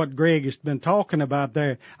like what Greg has been talking about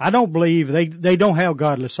there, I don't believe they don't have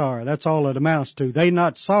godly sorrow. That's all it amounts to. They're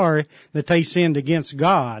not sorry that they sinned against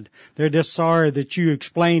God. They're just sorry that you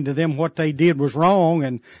explained to them what they did was wrong,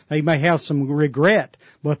 and they may have some regret,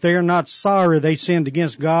 but they're not sorry they sinned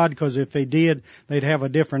against God, because if they did, they'd have a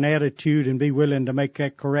different attitude and be willing to make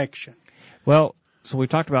that correction. Well, so we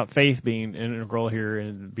talked about faith being integral here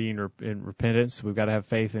and being in repentance. We've got to have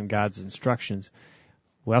faith in God's instructions.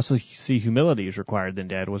 We also see humility is required then,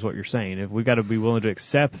 Dad, was what you're saying. If we've got to be willing to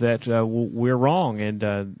accept that we're wrong, and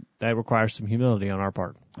that requires some humility on our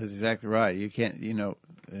part. That's exactly right. You can't,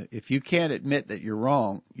 if you can't admit that you're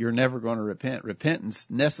wrong, you're never going to repent.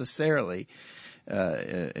 Repentance necessarily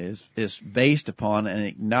is based upon an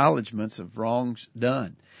acknowledgement of wrongs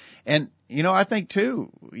done. And, I think,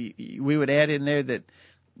 too, we would add in there that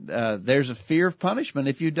there's a fear of punishment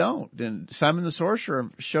if you don't. And Simon the Sorcerer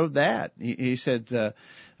showed that. He said,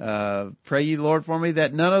 "Pray ye, Lord, for me,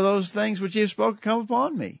 that none of those things which ye have spoken come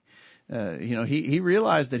upon me." He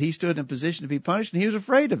realized that he stood in a position to be punished, and he was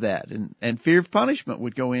afraid of that. And fear of punishment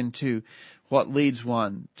would go into what leads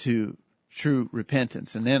one to true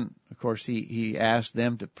repentance. And then, of course, he asked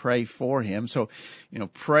them to pray for him. So,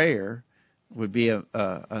 prayer would be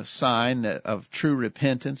a sign of true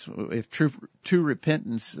repentance. If true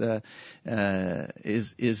repentance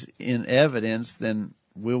is in evidence, then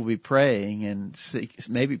we'll be praying and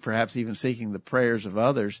maybe perhaps even seeking the prayers of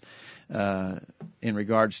others in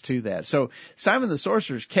regards to that. So Simon the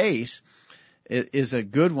Sorcerer's case is a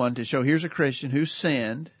good one to show here's a Christian who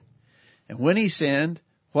sinned, and when he sinned,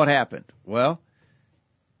 what happened? Well,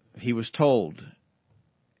 he was told,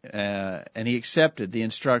 and he accepted the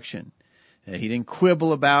instruction. He didn't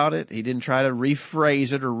quibble about it. He didn't try to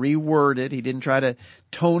rephrase it or reword it. He didn't try to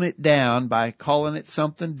tone it down by calling it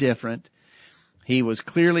something different. He was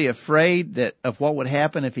clearly afraid of what would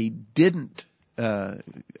happen if he didn't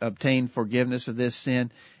obtain forgiveness of this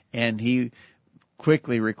sin, and he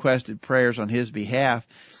quickly requested prayers on his behalf.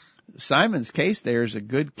 Simon's case there is a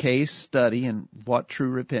good case study in what true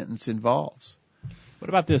repentance involves. What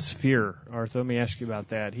about this fear, Arthur? Let me ask you about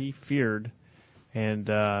that. He feared, and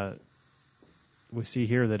we see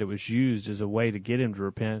here that it was used as a way to get him to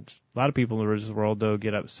repent. A lot of people in the religious world, though,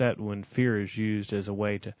 get upset when fear is used as a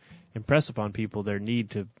way to impress upon people their need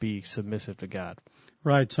to be submissive to God.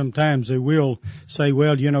 Right. Sometimes they will say,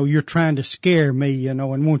 well, you're trying to scare me,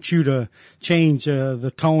 and want you to change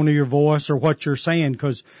the tone of your voice or what you're saying,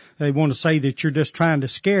 because they want to say that you're just trying to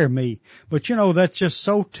scare me. But, that's just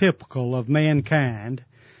so typical of mankind.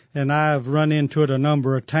 And I've run into it a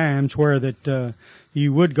number of times where that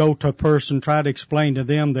you would go to a person, try to explain to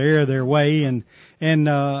them the error of their way, and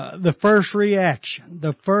the first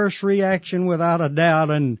reaction without a doubt,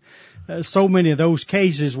 and so many of those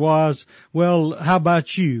cases was, well, how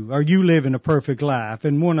about you? Are you living a perfect life?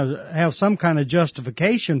 And want to have some kind of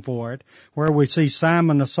justification for it, where we see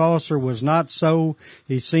Simon the Sorcerer was not so.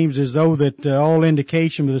 It seems as though that all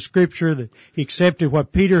indication of the Scripture that he accepted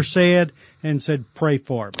what Peter said and said, pray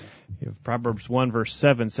for me. Proverbs 1 verse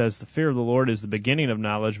 7 says, "The fear of the Lord is the beginning of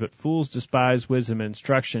knowledge, but fools despise wisdom and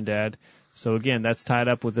instruction," Dad. So again, that's tied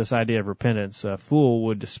up with this idea of repentance. A fool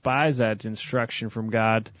would despise that instruction from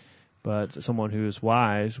God, but someone who is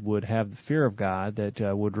wise would have the fear of God that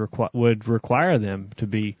would require them to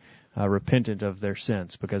be repentant of their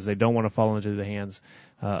sins, because they don't want to fall into the hands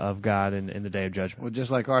of God in the day of judgment. Well, just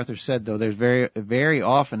like Arthur said, though, there's very, very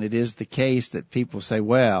often it is the case that people say,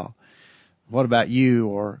 well, what about you,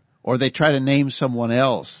 or or they try to name someone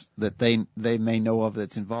else that they may know of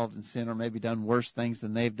that's involved in sin or maybe done worse things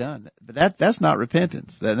than they've done. But that's not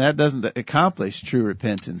repentance. That doesn't accomplish true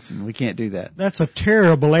repentance, and we can't do that. That's a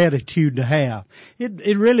terrible attitude to have.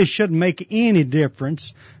 It really shouldn't make any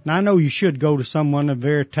difference. Now, I know you should go to someone in a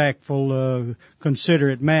very tactful,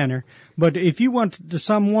 considerate manner, but if you went to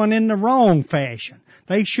someone in the wrong fashion,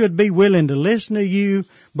 they should be willing to listen to you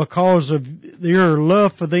because of your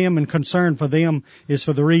love for them and concern for them is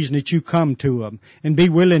for the reason that you come to them, and be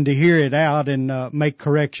willing to hear it out and make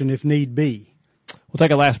correction if need be. We'll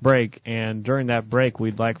take a last break, and during that break,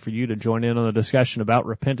 we'd like for you to join in on the discussion about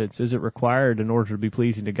repentance. Is it required in order to be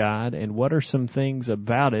pleasing to God, and what are some things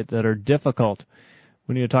about it that are difficult?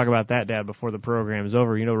 We need to talk about that, Dad, before the program is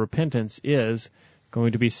over. You know, repentance is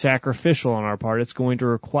going to be sacrificial on our part. It's going to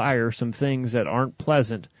require some things that aren't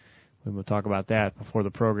pleasant. We will talk about that before the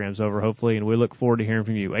program's over, hopefully, and we look forward to hearing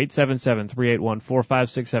from you.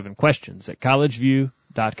 877-381-4567. Questions at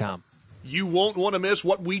collegeview.com. You won't want to miss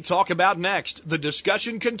what we talk about next. The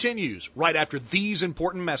discussion continues right after these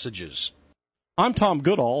important messages. I'm Tom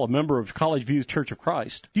Goodall, a member of College View Church of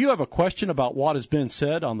Christ. Do you have a question about what has been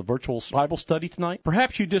said on the virtual Bible study tonight?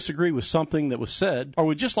 Perhaps you disagree with something that was said, or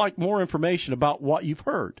would just like more information about what you've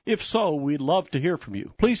heard. If so, we'd love to hear from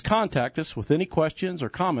you. Please contact us with any questions or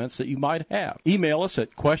comments that you might have. Email us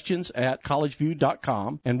at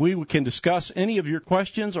questions@collegeview.com, and we can discuss any of your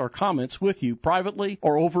questions or comments with you privately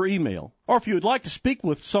or over email. Or if you would like to speak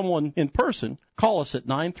with someone in person, call us at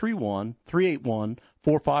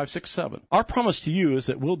 931-381-4567. Our promise to you is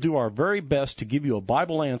that we'll do our very best to give you a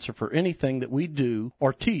Bible answer for anything that we do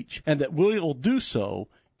or teach, and that we'll do so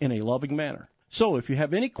in a loving manner. So if you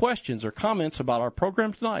have any questions or comments about our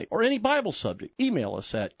program tonight or any Bible subject, email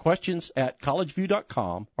us at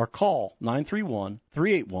questions@collegeview.com or call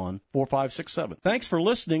 931-381-4567. Thanks for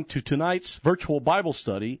listening to tonight's virtual Bible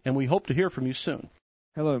study, and we hope to hear from you soon.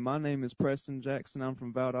 Hello, my name is Preston Jackson. I'm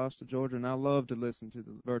from Valdosta, Georgia, and I love to listen to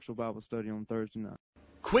the virtual Bible study on Thursday night.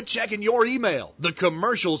 Quit checking your email. The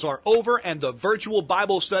commercials are over, and the virtual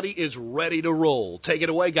Bible study is ready to roll. Take it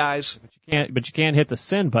away, guys. But you can't hit the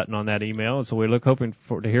send button on that email, so we're hoping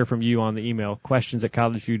to hear from you on the email,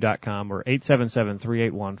 questions@collegeview.com or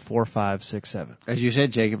 877-381-4567. As you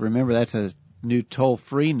said, Jacob, remember that's a new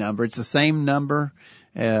toll-free number. It's the same number.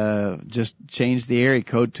 Just change the area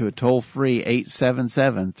code to a toll-free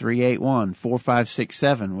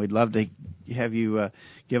 877-381-4567. We'd love to have you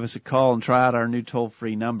give us a call and try out our new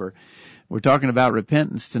toll-free number. We're talking about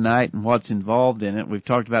repentance tonight and what's involved in it. We've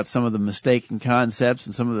talked about some of the mistaken concepts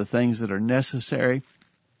and some of the things that are necessary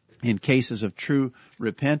in cases of true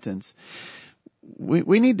repentance.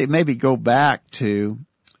 We need to maybe go back to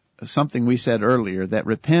something we said earlier, that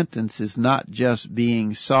repentance is not just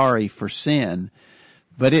being sorry for sin,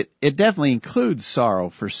 but it definitely includes sorrow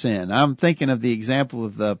for sin. I'm thinking of the example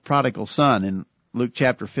of the prodigal son in Luke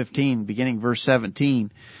chapter 15, beginning verse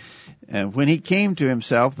 17. When he came to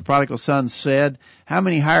himself, the prodigal son said, "How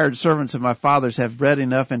many hired servants of my father's have bread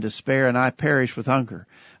enough and to spare, and I perish with hunger?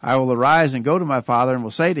 I will arise and go to my father, and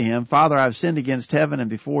will say to him, Father, I have sinned against heaven and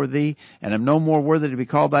before thee, and am no more worthy to be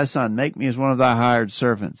called thy son. Make me as one of thy hired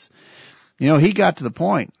servants." You know, he got to the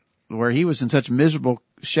point where he was in such miserable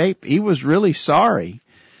shape, he was really sorry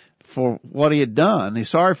for what he had done. He's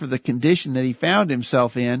sorry for the condition that he found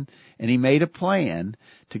himself in, and he made a plan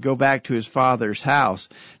to go back to his father's house.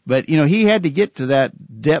 But, you know, he had to get to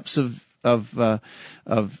that depths of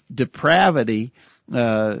depravity,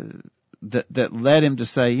 that led him to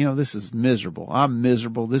say, you know, this is miserable. I'm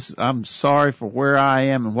miserable. I'm sorry for where I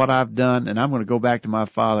am and what I've done, and I'm going to go back to my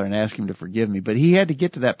father and ask him to forgive me. But he had to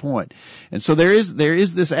get to that point. And so there is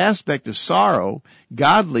this aspect of sorrow,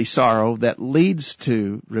 godly sorrow, that leads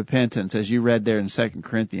to repentance, as you read there in 2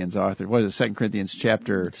 Corinthians, Arthur. What is it, 2 Corinthians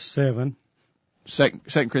chapter 7? 2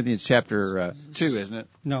 Corinthians chapter 2, isn't it?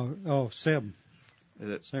 No, 7. Is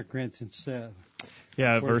it? 2 Corinthians 7.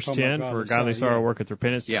 Yeah, verse 10, for godly sorrow worketh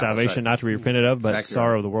repentance, salvation right. not to be repented of, but exactly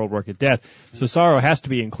sorrow right. of the world worketh death. So sorrow has to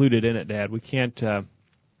be included in it, Dad. We can't,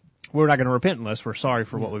 we're not going to repent unless we're sorry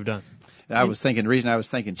for what we've done. The reason I was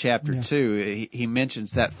thinking chapter 2, he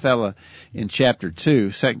mentions that fella in chapter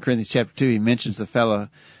 2, 2 Corinthians chapter 2, he mentions the fella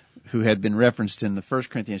who had been referenced in the 1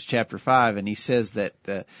 Corinthians chapter 5, and he says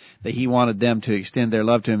that he wanted them to extend their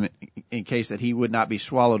love to him in case that he would not be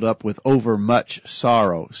swallowed up with overmuch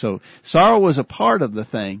sorrow. So sorrow was a part of the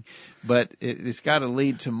thing, but it's got to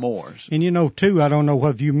lead to more. And you know, too, I don't know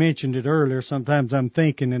if you mentioned it earlier. Sometimes I'm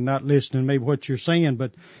thinking and not listening maybe what you're saying,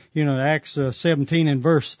 but, you know, Acts 17 and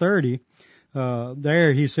verse 30,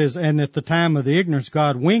 there he says, "And at the time of the ignorance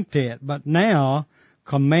God winked at, but now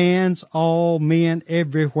commands all men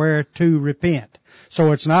everywhere to repent.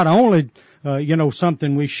 So it's not only,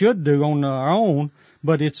 something we should do on our own,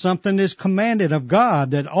 but it's something that's commanded of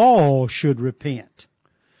God that all should repent.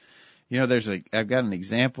 I've got an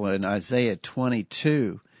example in Isaiah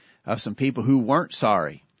 22 of some people who weren't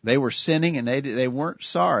sorry. They were sinning and they weren't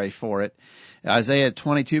sorry for it. Isaiah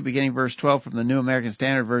 22, beginning verse 12 from the New American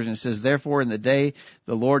Standard Version, says, "Therefore in the day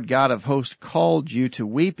the Lord God of hosts called you to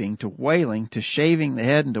weeping, to wailing, to shaving the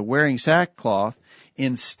head, and to wearing sackcloth.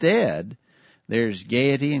 Instead, there's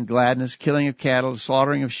gaiety and gladness, killing of cattle,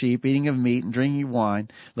 slaughtering of sheep, eating of meat, and drinking of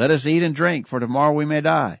wine. Let us eat and drink, for tomorrow we may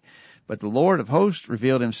die." But the Lord of hosts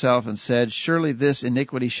revealed himself and said, "Surely this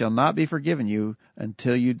iniquity shall not be forgiven you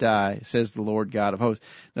until you die, says the Lord God of hosts."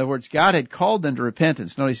 In other words, God had called them to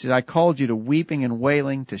repentance. Notice he says, "I called you to weeping and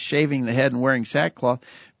wailing, to shaving the head and wearing sackcloth."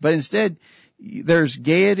 But instead, there's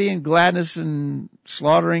gaiety and gladness and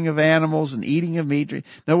slaughtering of animals and eating of meat. In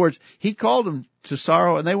other words, he called them to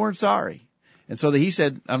sorrow and they weren't sorry. And so he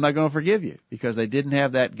said, "I'm not going to forgive you," because they didn't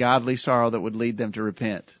have that godly sorrow that would lead them to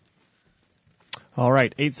repent. All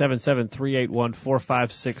right,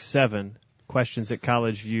 877-381-4567, questions at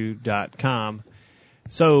collegeview.com.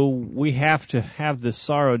 So we have to have this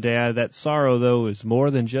sorrow, Dad. That sorrow, though, is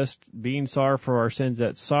more than just being sorry for our sins.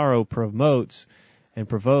 That sorrow promotes and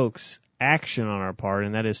provokes action on our part,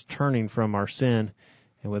 and that is turning from our sin.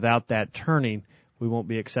 And without that turning, we won't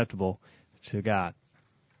be acceptable to God.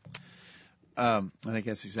 I think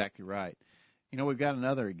that's exactly right. We've got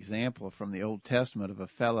another example from the Old Testament of a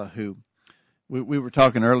fellow who, we were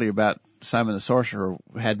talking earlier about Simon the sorcerer,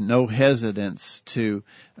 had no hesitance to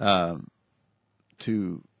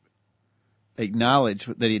acknowledge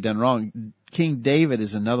that he had done wrong. King David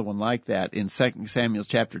is another one like that. In 2 Samuel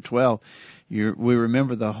chapter 12, we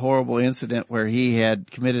remember the horrible incident where he had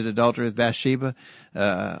committed adultery with Bathsheba,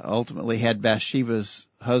 ultimately had Bathsheba's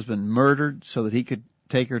husband murdered so that he could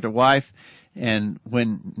take her to wife. And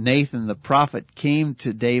when Nathan the prophet came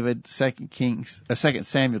to David, 2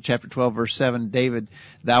 Samuel chapter 12 verse 7, "David,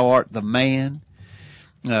 thou art the man.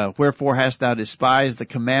 Wherefore hast thou despised the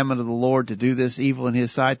commandment of the Lord to do this evil in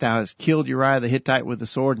his sight? Thou hast killed Uriah the Hittite with the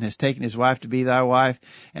sword, and hast taken his wife to be thy wife,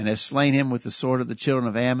 and hast slain him with the sword of the children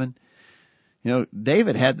of Ammon."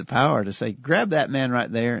 David had the power to say, "Grab that man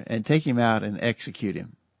right there and take him out and execute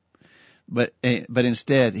him." But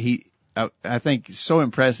instead, I think it's so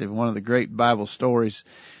impressive. One of the great Bible stories,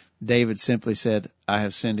 David simply said, "I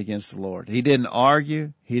have sinned against the Lord." He didn't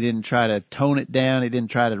argue. He didn't try to tone it down. He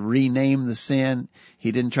didn't try to rename the sin.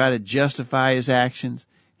 He didn't try to justify his actions.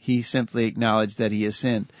 He simply acknowledged that he has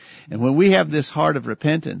sinned. And when we have this heart of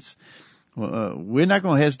repentance, we're not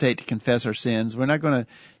going to hesitate to confess our sins. We're not going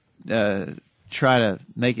to try to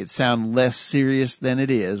make it sound less serious than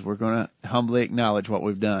it is. We're going to humbly acknowledge what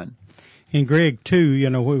we've done. And Greg, too,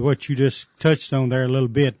 what you just touched on there a little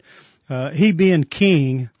bit, he being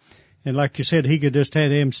king, and like you said, he could just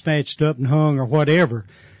have him snatched up and hung or whatever.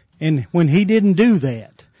 And when he didn't do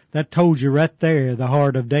that, that told you right there the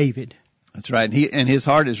heart of David. That's right. And his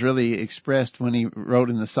heart is really expressed when he wrote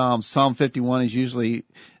in the Psalms. Psalm 51 is usually,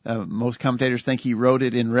 most commentators think he wrote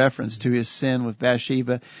it in reference to his sin with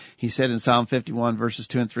Bathsheba. He said in Psalm 51 verses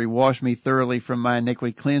 2 and 3, "Wash me thoroughly from my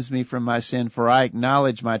iniquity, cleanse me from my sin, for I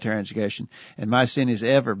acknowledge my transgression, and my sin is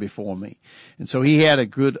ever before me." And so he had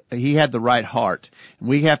the right heart. And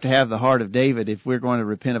we have to have the heart of David if we're going to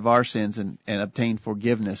repent of our sins and obtain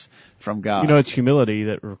forgiveness from God. It's humility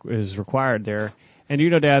that is required there. And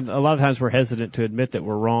Dad, a lot of times we're hesitant to admit that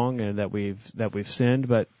we're wrong and that we've sinned,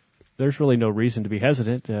 but there's really no reason to be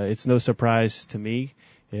hesitant. It's no surprise to me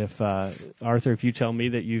if Arthur, if you tell me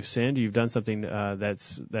that you've sinned, you've done something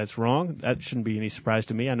that's wrong. That shouldn't be any surprise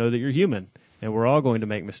to me. I know that you're human, and we're all going to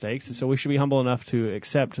make mistakes, and so we should be humble enough to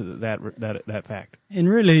accept that fact. And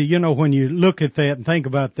really, when you look at that and think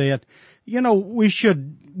about that, we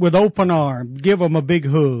should, with open arms, give them a big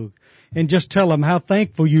hug. And just tell them how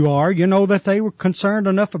thankful you are, that they were concerned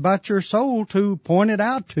enough about your soul to point it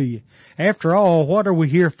out to you. After all, what are we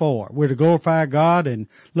here for? We're to glorify God and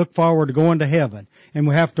look forward to going to heaven. And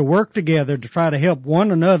we have to work together to try to help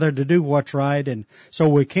one another to do what's right, and so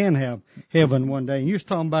we can have heaven one day. And you was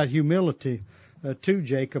talking about humility, too,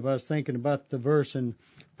 Jacob. I was thinking about the verse in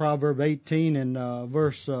Proverbs 18 and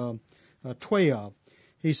verse 12.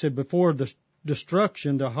 He said, "Before the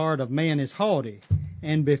destruction, the heart of man is haughty,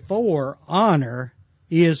 and before honor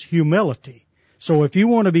is humility." So if you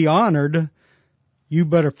want to be honored, you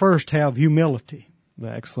better first have humility.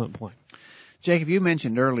 Excellent point. Jacob, you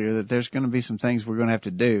mentioned earlier that there's going to be some things we're going to have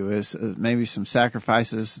to do, maybe some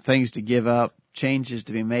sacrifices, things to give up, changes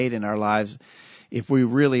to be made in our lives if we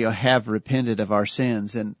really have repented of our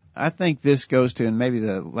sins. And I think this goes to, and maybe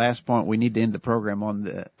the last point, we need to end the program on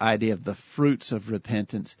the idea of the fruits of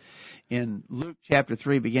repentance. In Luke chapter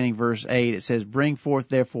 3, beginning verse 8, it says, "Bring forth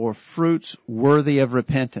therefore fruits worthy of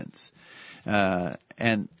repentance."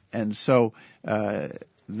 So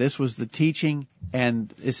this was the teaching,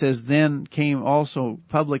 and it says, "Then came also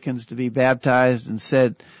publicans to be baptized, and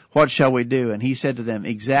said, What shall we do? And he said to them,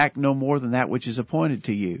 Exact no more than that which is appointed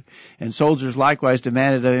to you. And soldiers likewise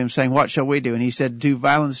demanded of him, saying, What shall we do? And he said, Do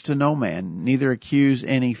violence to no man, neither accuse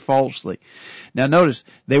any falsely." Now notice,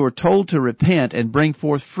 they were told to repent and bring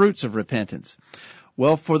forth fruits of repentance.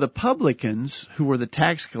 Well, for the publicans, who were the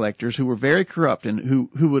tax collectors, who were very corrupt and who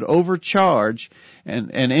would overcharge,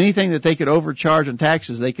 and anything that they could overcharge on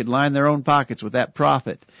taxes, they could line their own pockets with that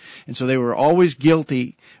profit. And so they were always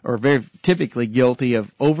guilty, or very typically guilty,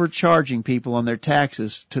 of overcharging people on their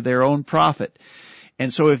taxes to their own profit.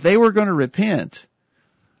 And so if they were going to repent,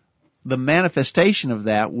 the manifestation of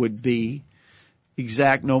that would be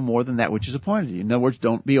exact no more than that which is appointed to you. In other words,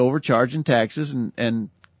 don't be overcharging taxes and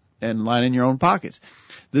lining your own pockets.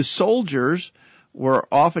 The soldiers were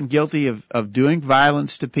often guilty of doing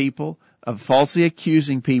violence to people, of falsely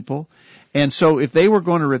accusing people. And so if they were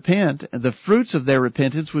going to repent, the fruits of their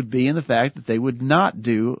repentance would be in the fact that they would not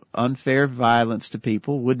do unfair violence to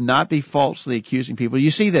people, would not be falsely accusing people.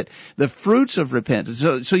 You see that the fruits of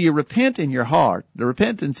repentance, so you repent in your heart. The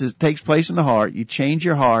repentance takes place in the heart. You change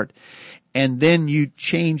your heart, and then you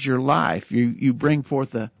change your life. You bring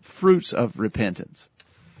forth the fruits of repentance.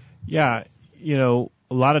 Yeah, a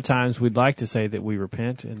lot of times we'd like to say that we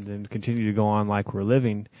repent and then continue to go on like we're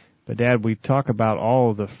living. But, Dad, we talk about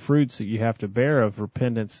all of the fruits that you have to bear of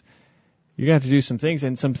repentance. You're going to have to do some things,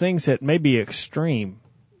 and some things that may be extreme.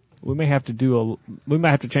 We may have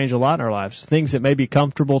to change a lot in our lives. Things that may be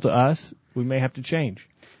comfortable to us, we may have to change.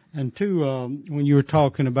 And two, when you were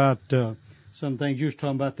talking about some things you was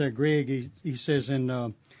talking about there, Greg, he says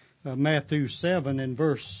in Matthew 7 and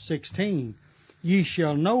verse 16, "Ye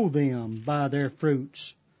shall know them by their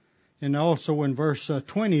fruits." And also in verse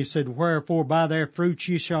 20, he said, "Wherefore by their fruits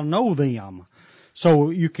ye shall know them." So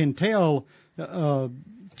you can tell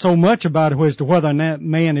so much about it as to whether that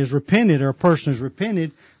man is repented or a person is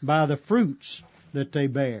repented by the fruits that they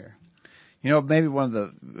bear. Maybe one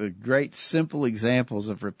of the great simple examples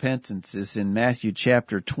of repentance is in Matthew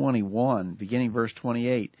chapter 21, beginning verse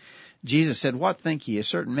 28. Jesus said, "What think ye? A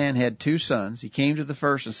certain man had 2 sons. He came to the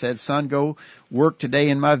first and said, Son, go work today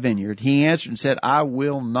in my vineyard. He answered and said, I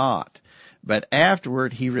will not. But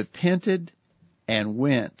afterward he repented and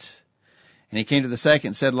went. And he came to the second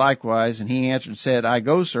and said likewise, and he answered and said, I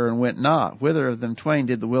go, sir, and went not. Whither of them twain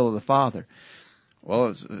did the will of the Father?" Well,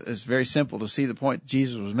 it's very simple to see the point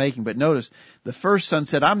Jesus was making. But notice, the first son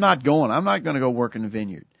said, I'm not going to go work in the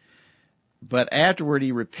vineyard. But afterward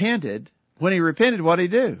he repented. When he repented, what did he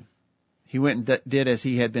do? He went and did as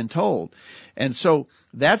he had been told. And so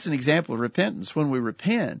that's an example of repentance. When we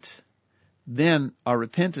repent, then our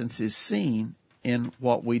repentance is seen in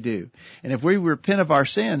what we do. And if we repent of our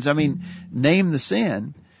sins, name the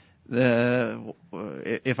sin.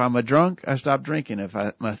 If I'm a drunk, I stop drinking. If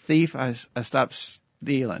I'm a thief, I stop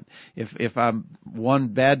stealing. If I'm one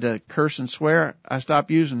bad to curse and swear, I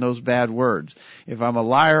stop using those bad words. If I'm a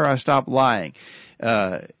liar, I stop lying.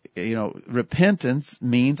 Repentance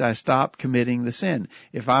means I stop committing the sin.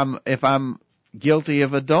 If I'm guilty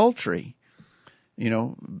of adultery,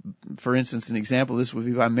 for instance, an example, this would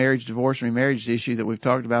be by marriage, divorce, and remarriage issue that we've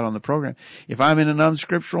talked about on the program. If I'm in an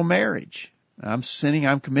unscriptural marriage, I'm sinning,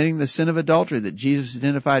 I'm committing the sin of adultery that Jesus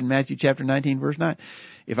identified in Matthew chapter 19, verse 9.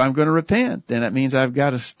 If I'm going to repent, then that means I've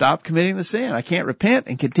got to stop committing the sin. I can't repent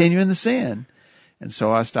and continue in the sin. And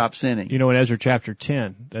so I stopped sinning. In Ezra chapter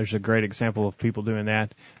 10, there's a great example of people doing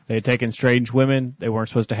that. They had taken strange women. They weren't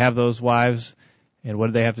supposed to have those wives. And what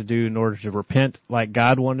did they have to do in order to repent like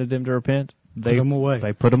God wanted them to repent? Put them away.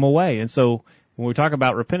 They put them away. And so when we talk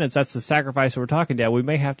about repentance, that's the sacrifice that we're talking about. We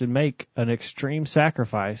may have to make an extreme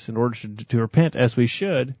sacrifice in order to repent as we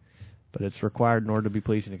should, but it's required in order to be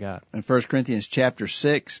pleasing to God. In 1 Corinthians chapter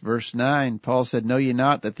 6, verse 9, Paul said, Know ye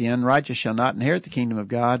not that the unrighteous shall not inherit the kingdom of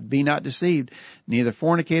God? Be not deceived. Neither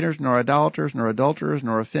fornicators, nor idolaters, nor adulterers,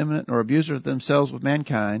 nor effeminate, nor abusers of themselves with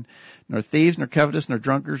mankind, nor thieves, nor covetous, nor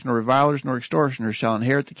drunkards, nor revilers, nor extortioners shall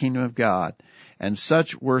inherit the kingdom of God. And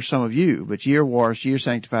such were some of you, but ye are washed, ye are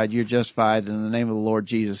sanctified, ye are justified in the name of the Lord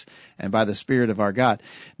Jesus and by the Spirit of our God.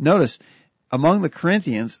 Notice, among the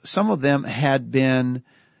Corinthians, some of them had been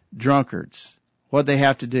drunkards. What did they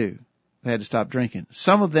have to do? They had to stop drinking.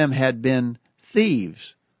 Some of them had been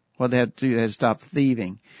thieves. What they had to do? They had to stop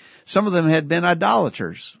thieving. Some of them had been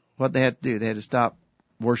idolaters. What they had to do? They had to stop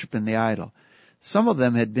worshiping the idol. Some of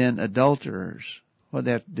them had been adulterers. What did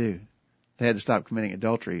they have to do? They had to stop committing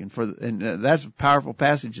adultery. And that's a powerful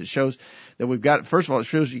passage that shows that we've got, first of all, it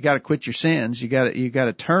shows you got to quit your sins. You got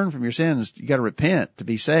to turn from your sins. You got to repent to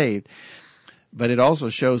be saved. But it also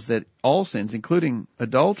shows that all sins, including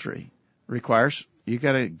adultery, requires you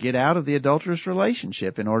got to get out of the adulterous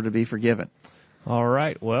relationship in order to be forgiven. All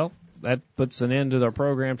right. Well, that puts an end to our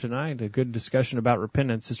program tonight. A good discussion about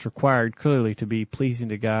repentance. It's required clearly to be pleasing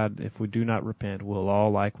to God. If we do not repent, we'll all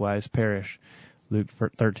likewise perish. Luke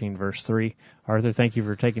 13, verse 3. Arthur, thank you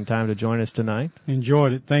for taking time to join us tonight.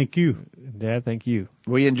 Enjoyed it. Thank you. Dad, thank you.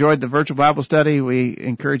 We enjoyed the virtual Bible study. We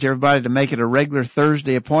encourage everybody to make it a regular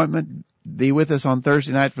Thursday appointment. Be with us on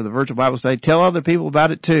Thursday night for the virtual Bible study. Tell other people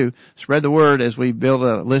about it too. Spread the word as we build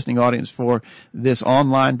a listening audience for this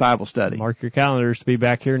online Bible study. Mark your calendars to be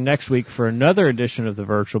back here next week for another edition of the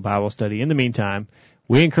virtual Bible study. In the meantime,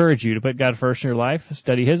 we encourage you to put God first in your life,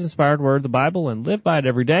 study His inspired word, the Bible, and live by it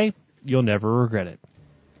every day. You'll never regret it.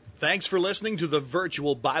 Thanks for listening to the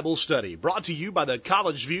virtual Bible study brought to you by the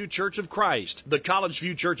College View Church of Christ. The College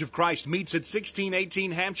View Church of Christ meets at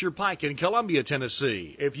 1618 Hampshire Pike in Columbia,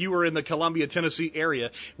 Tennessee. If you are in the Columbia, Tennessee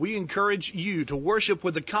area, we encourage you to worship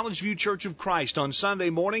with the College View Church of Christ on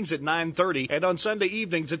Sunday mornings at 9:30 and on Sunday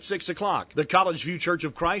evenings at 6 o'clock. The College View Church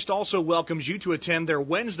of Christ also welcomes you to attend their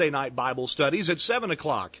Wednesday night Bible studies at 7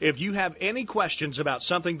 o'clock. If you have any questions about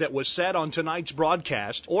something that was said on tonight's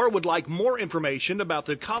broadcast or would like more information about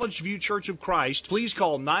the College View Church of Christ, please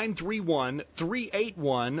call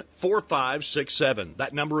 931-381-4567.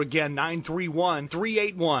 That number again,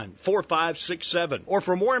 931-381-4567. Or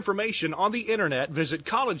for more information on the internet, visit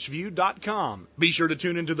collegeview.com. Be sure to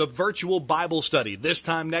tune into the virtual Bible study this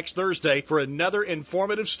time next Thursday for another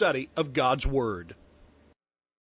informative study of God's Word.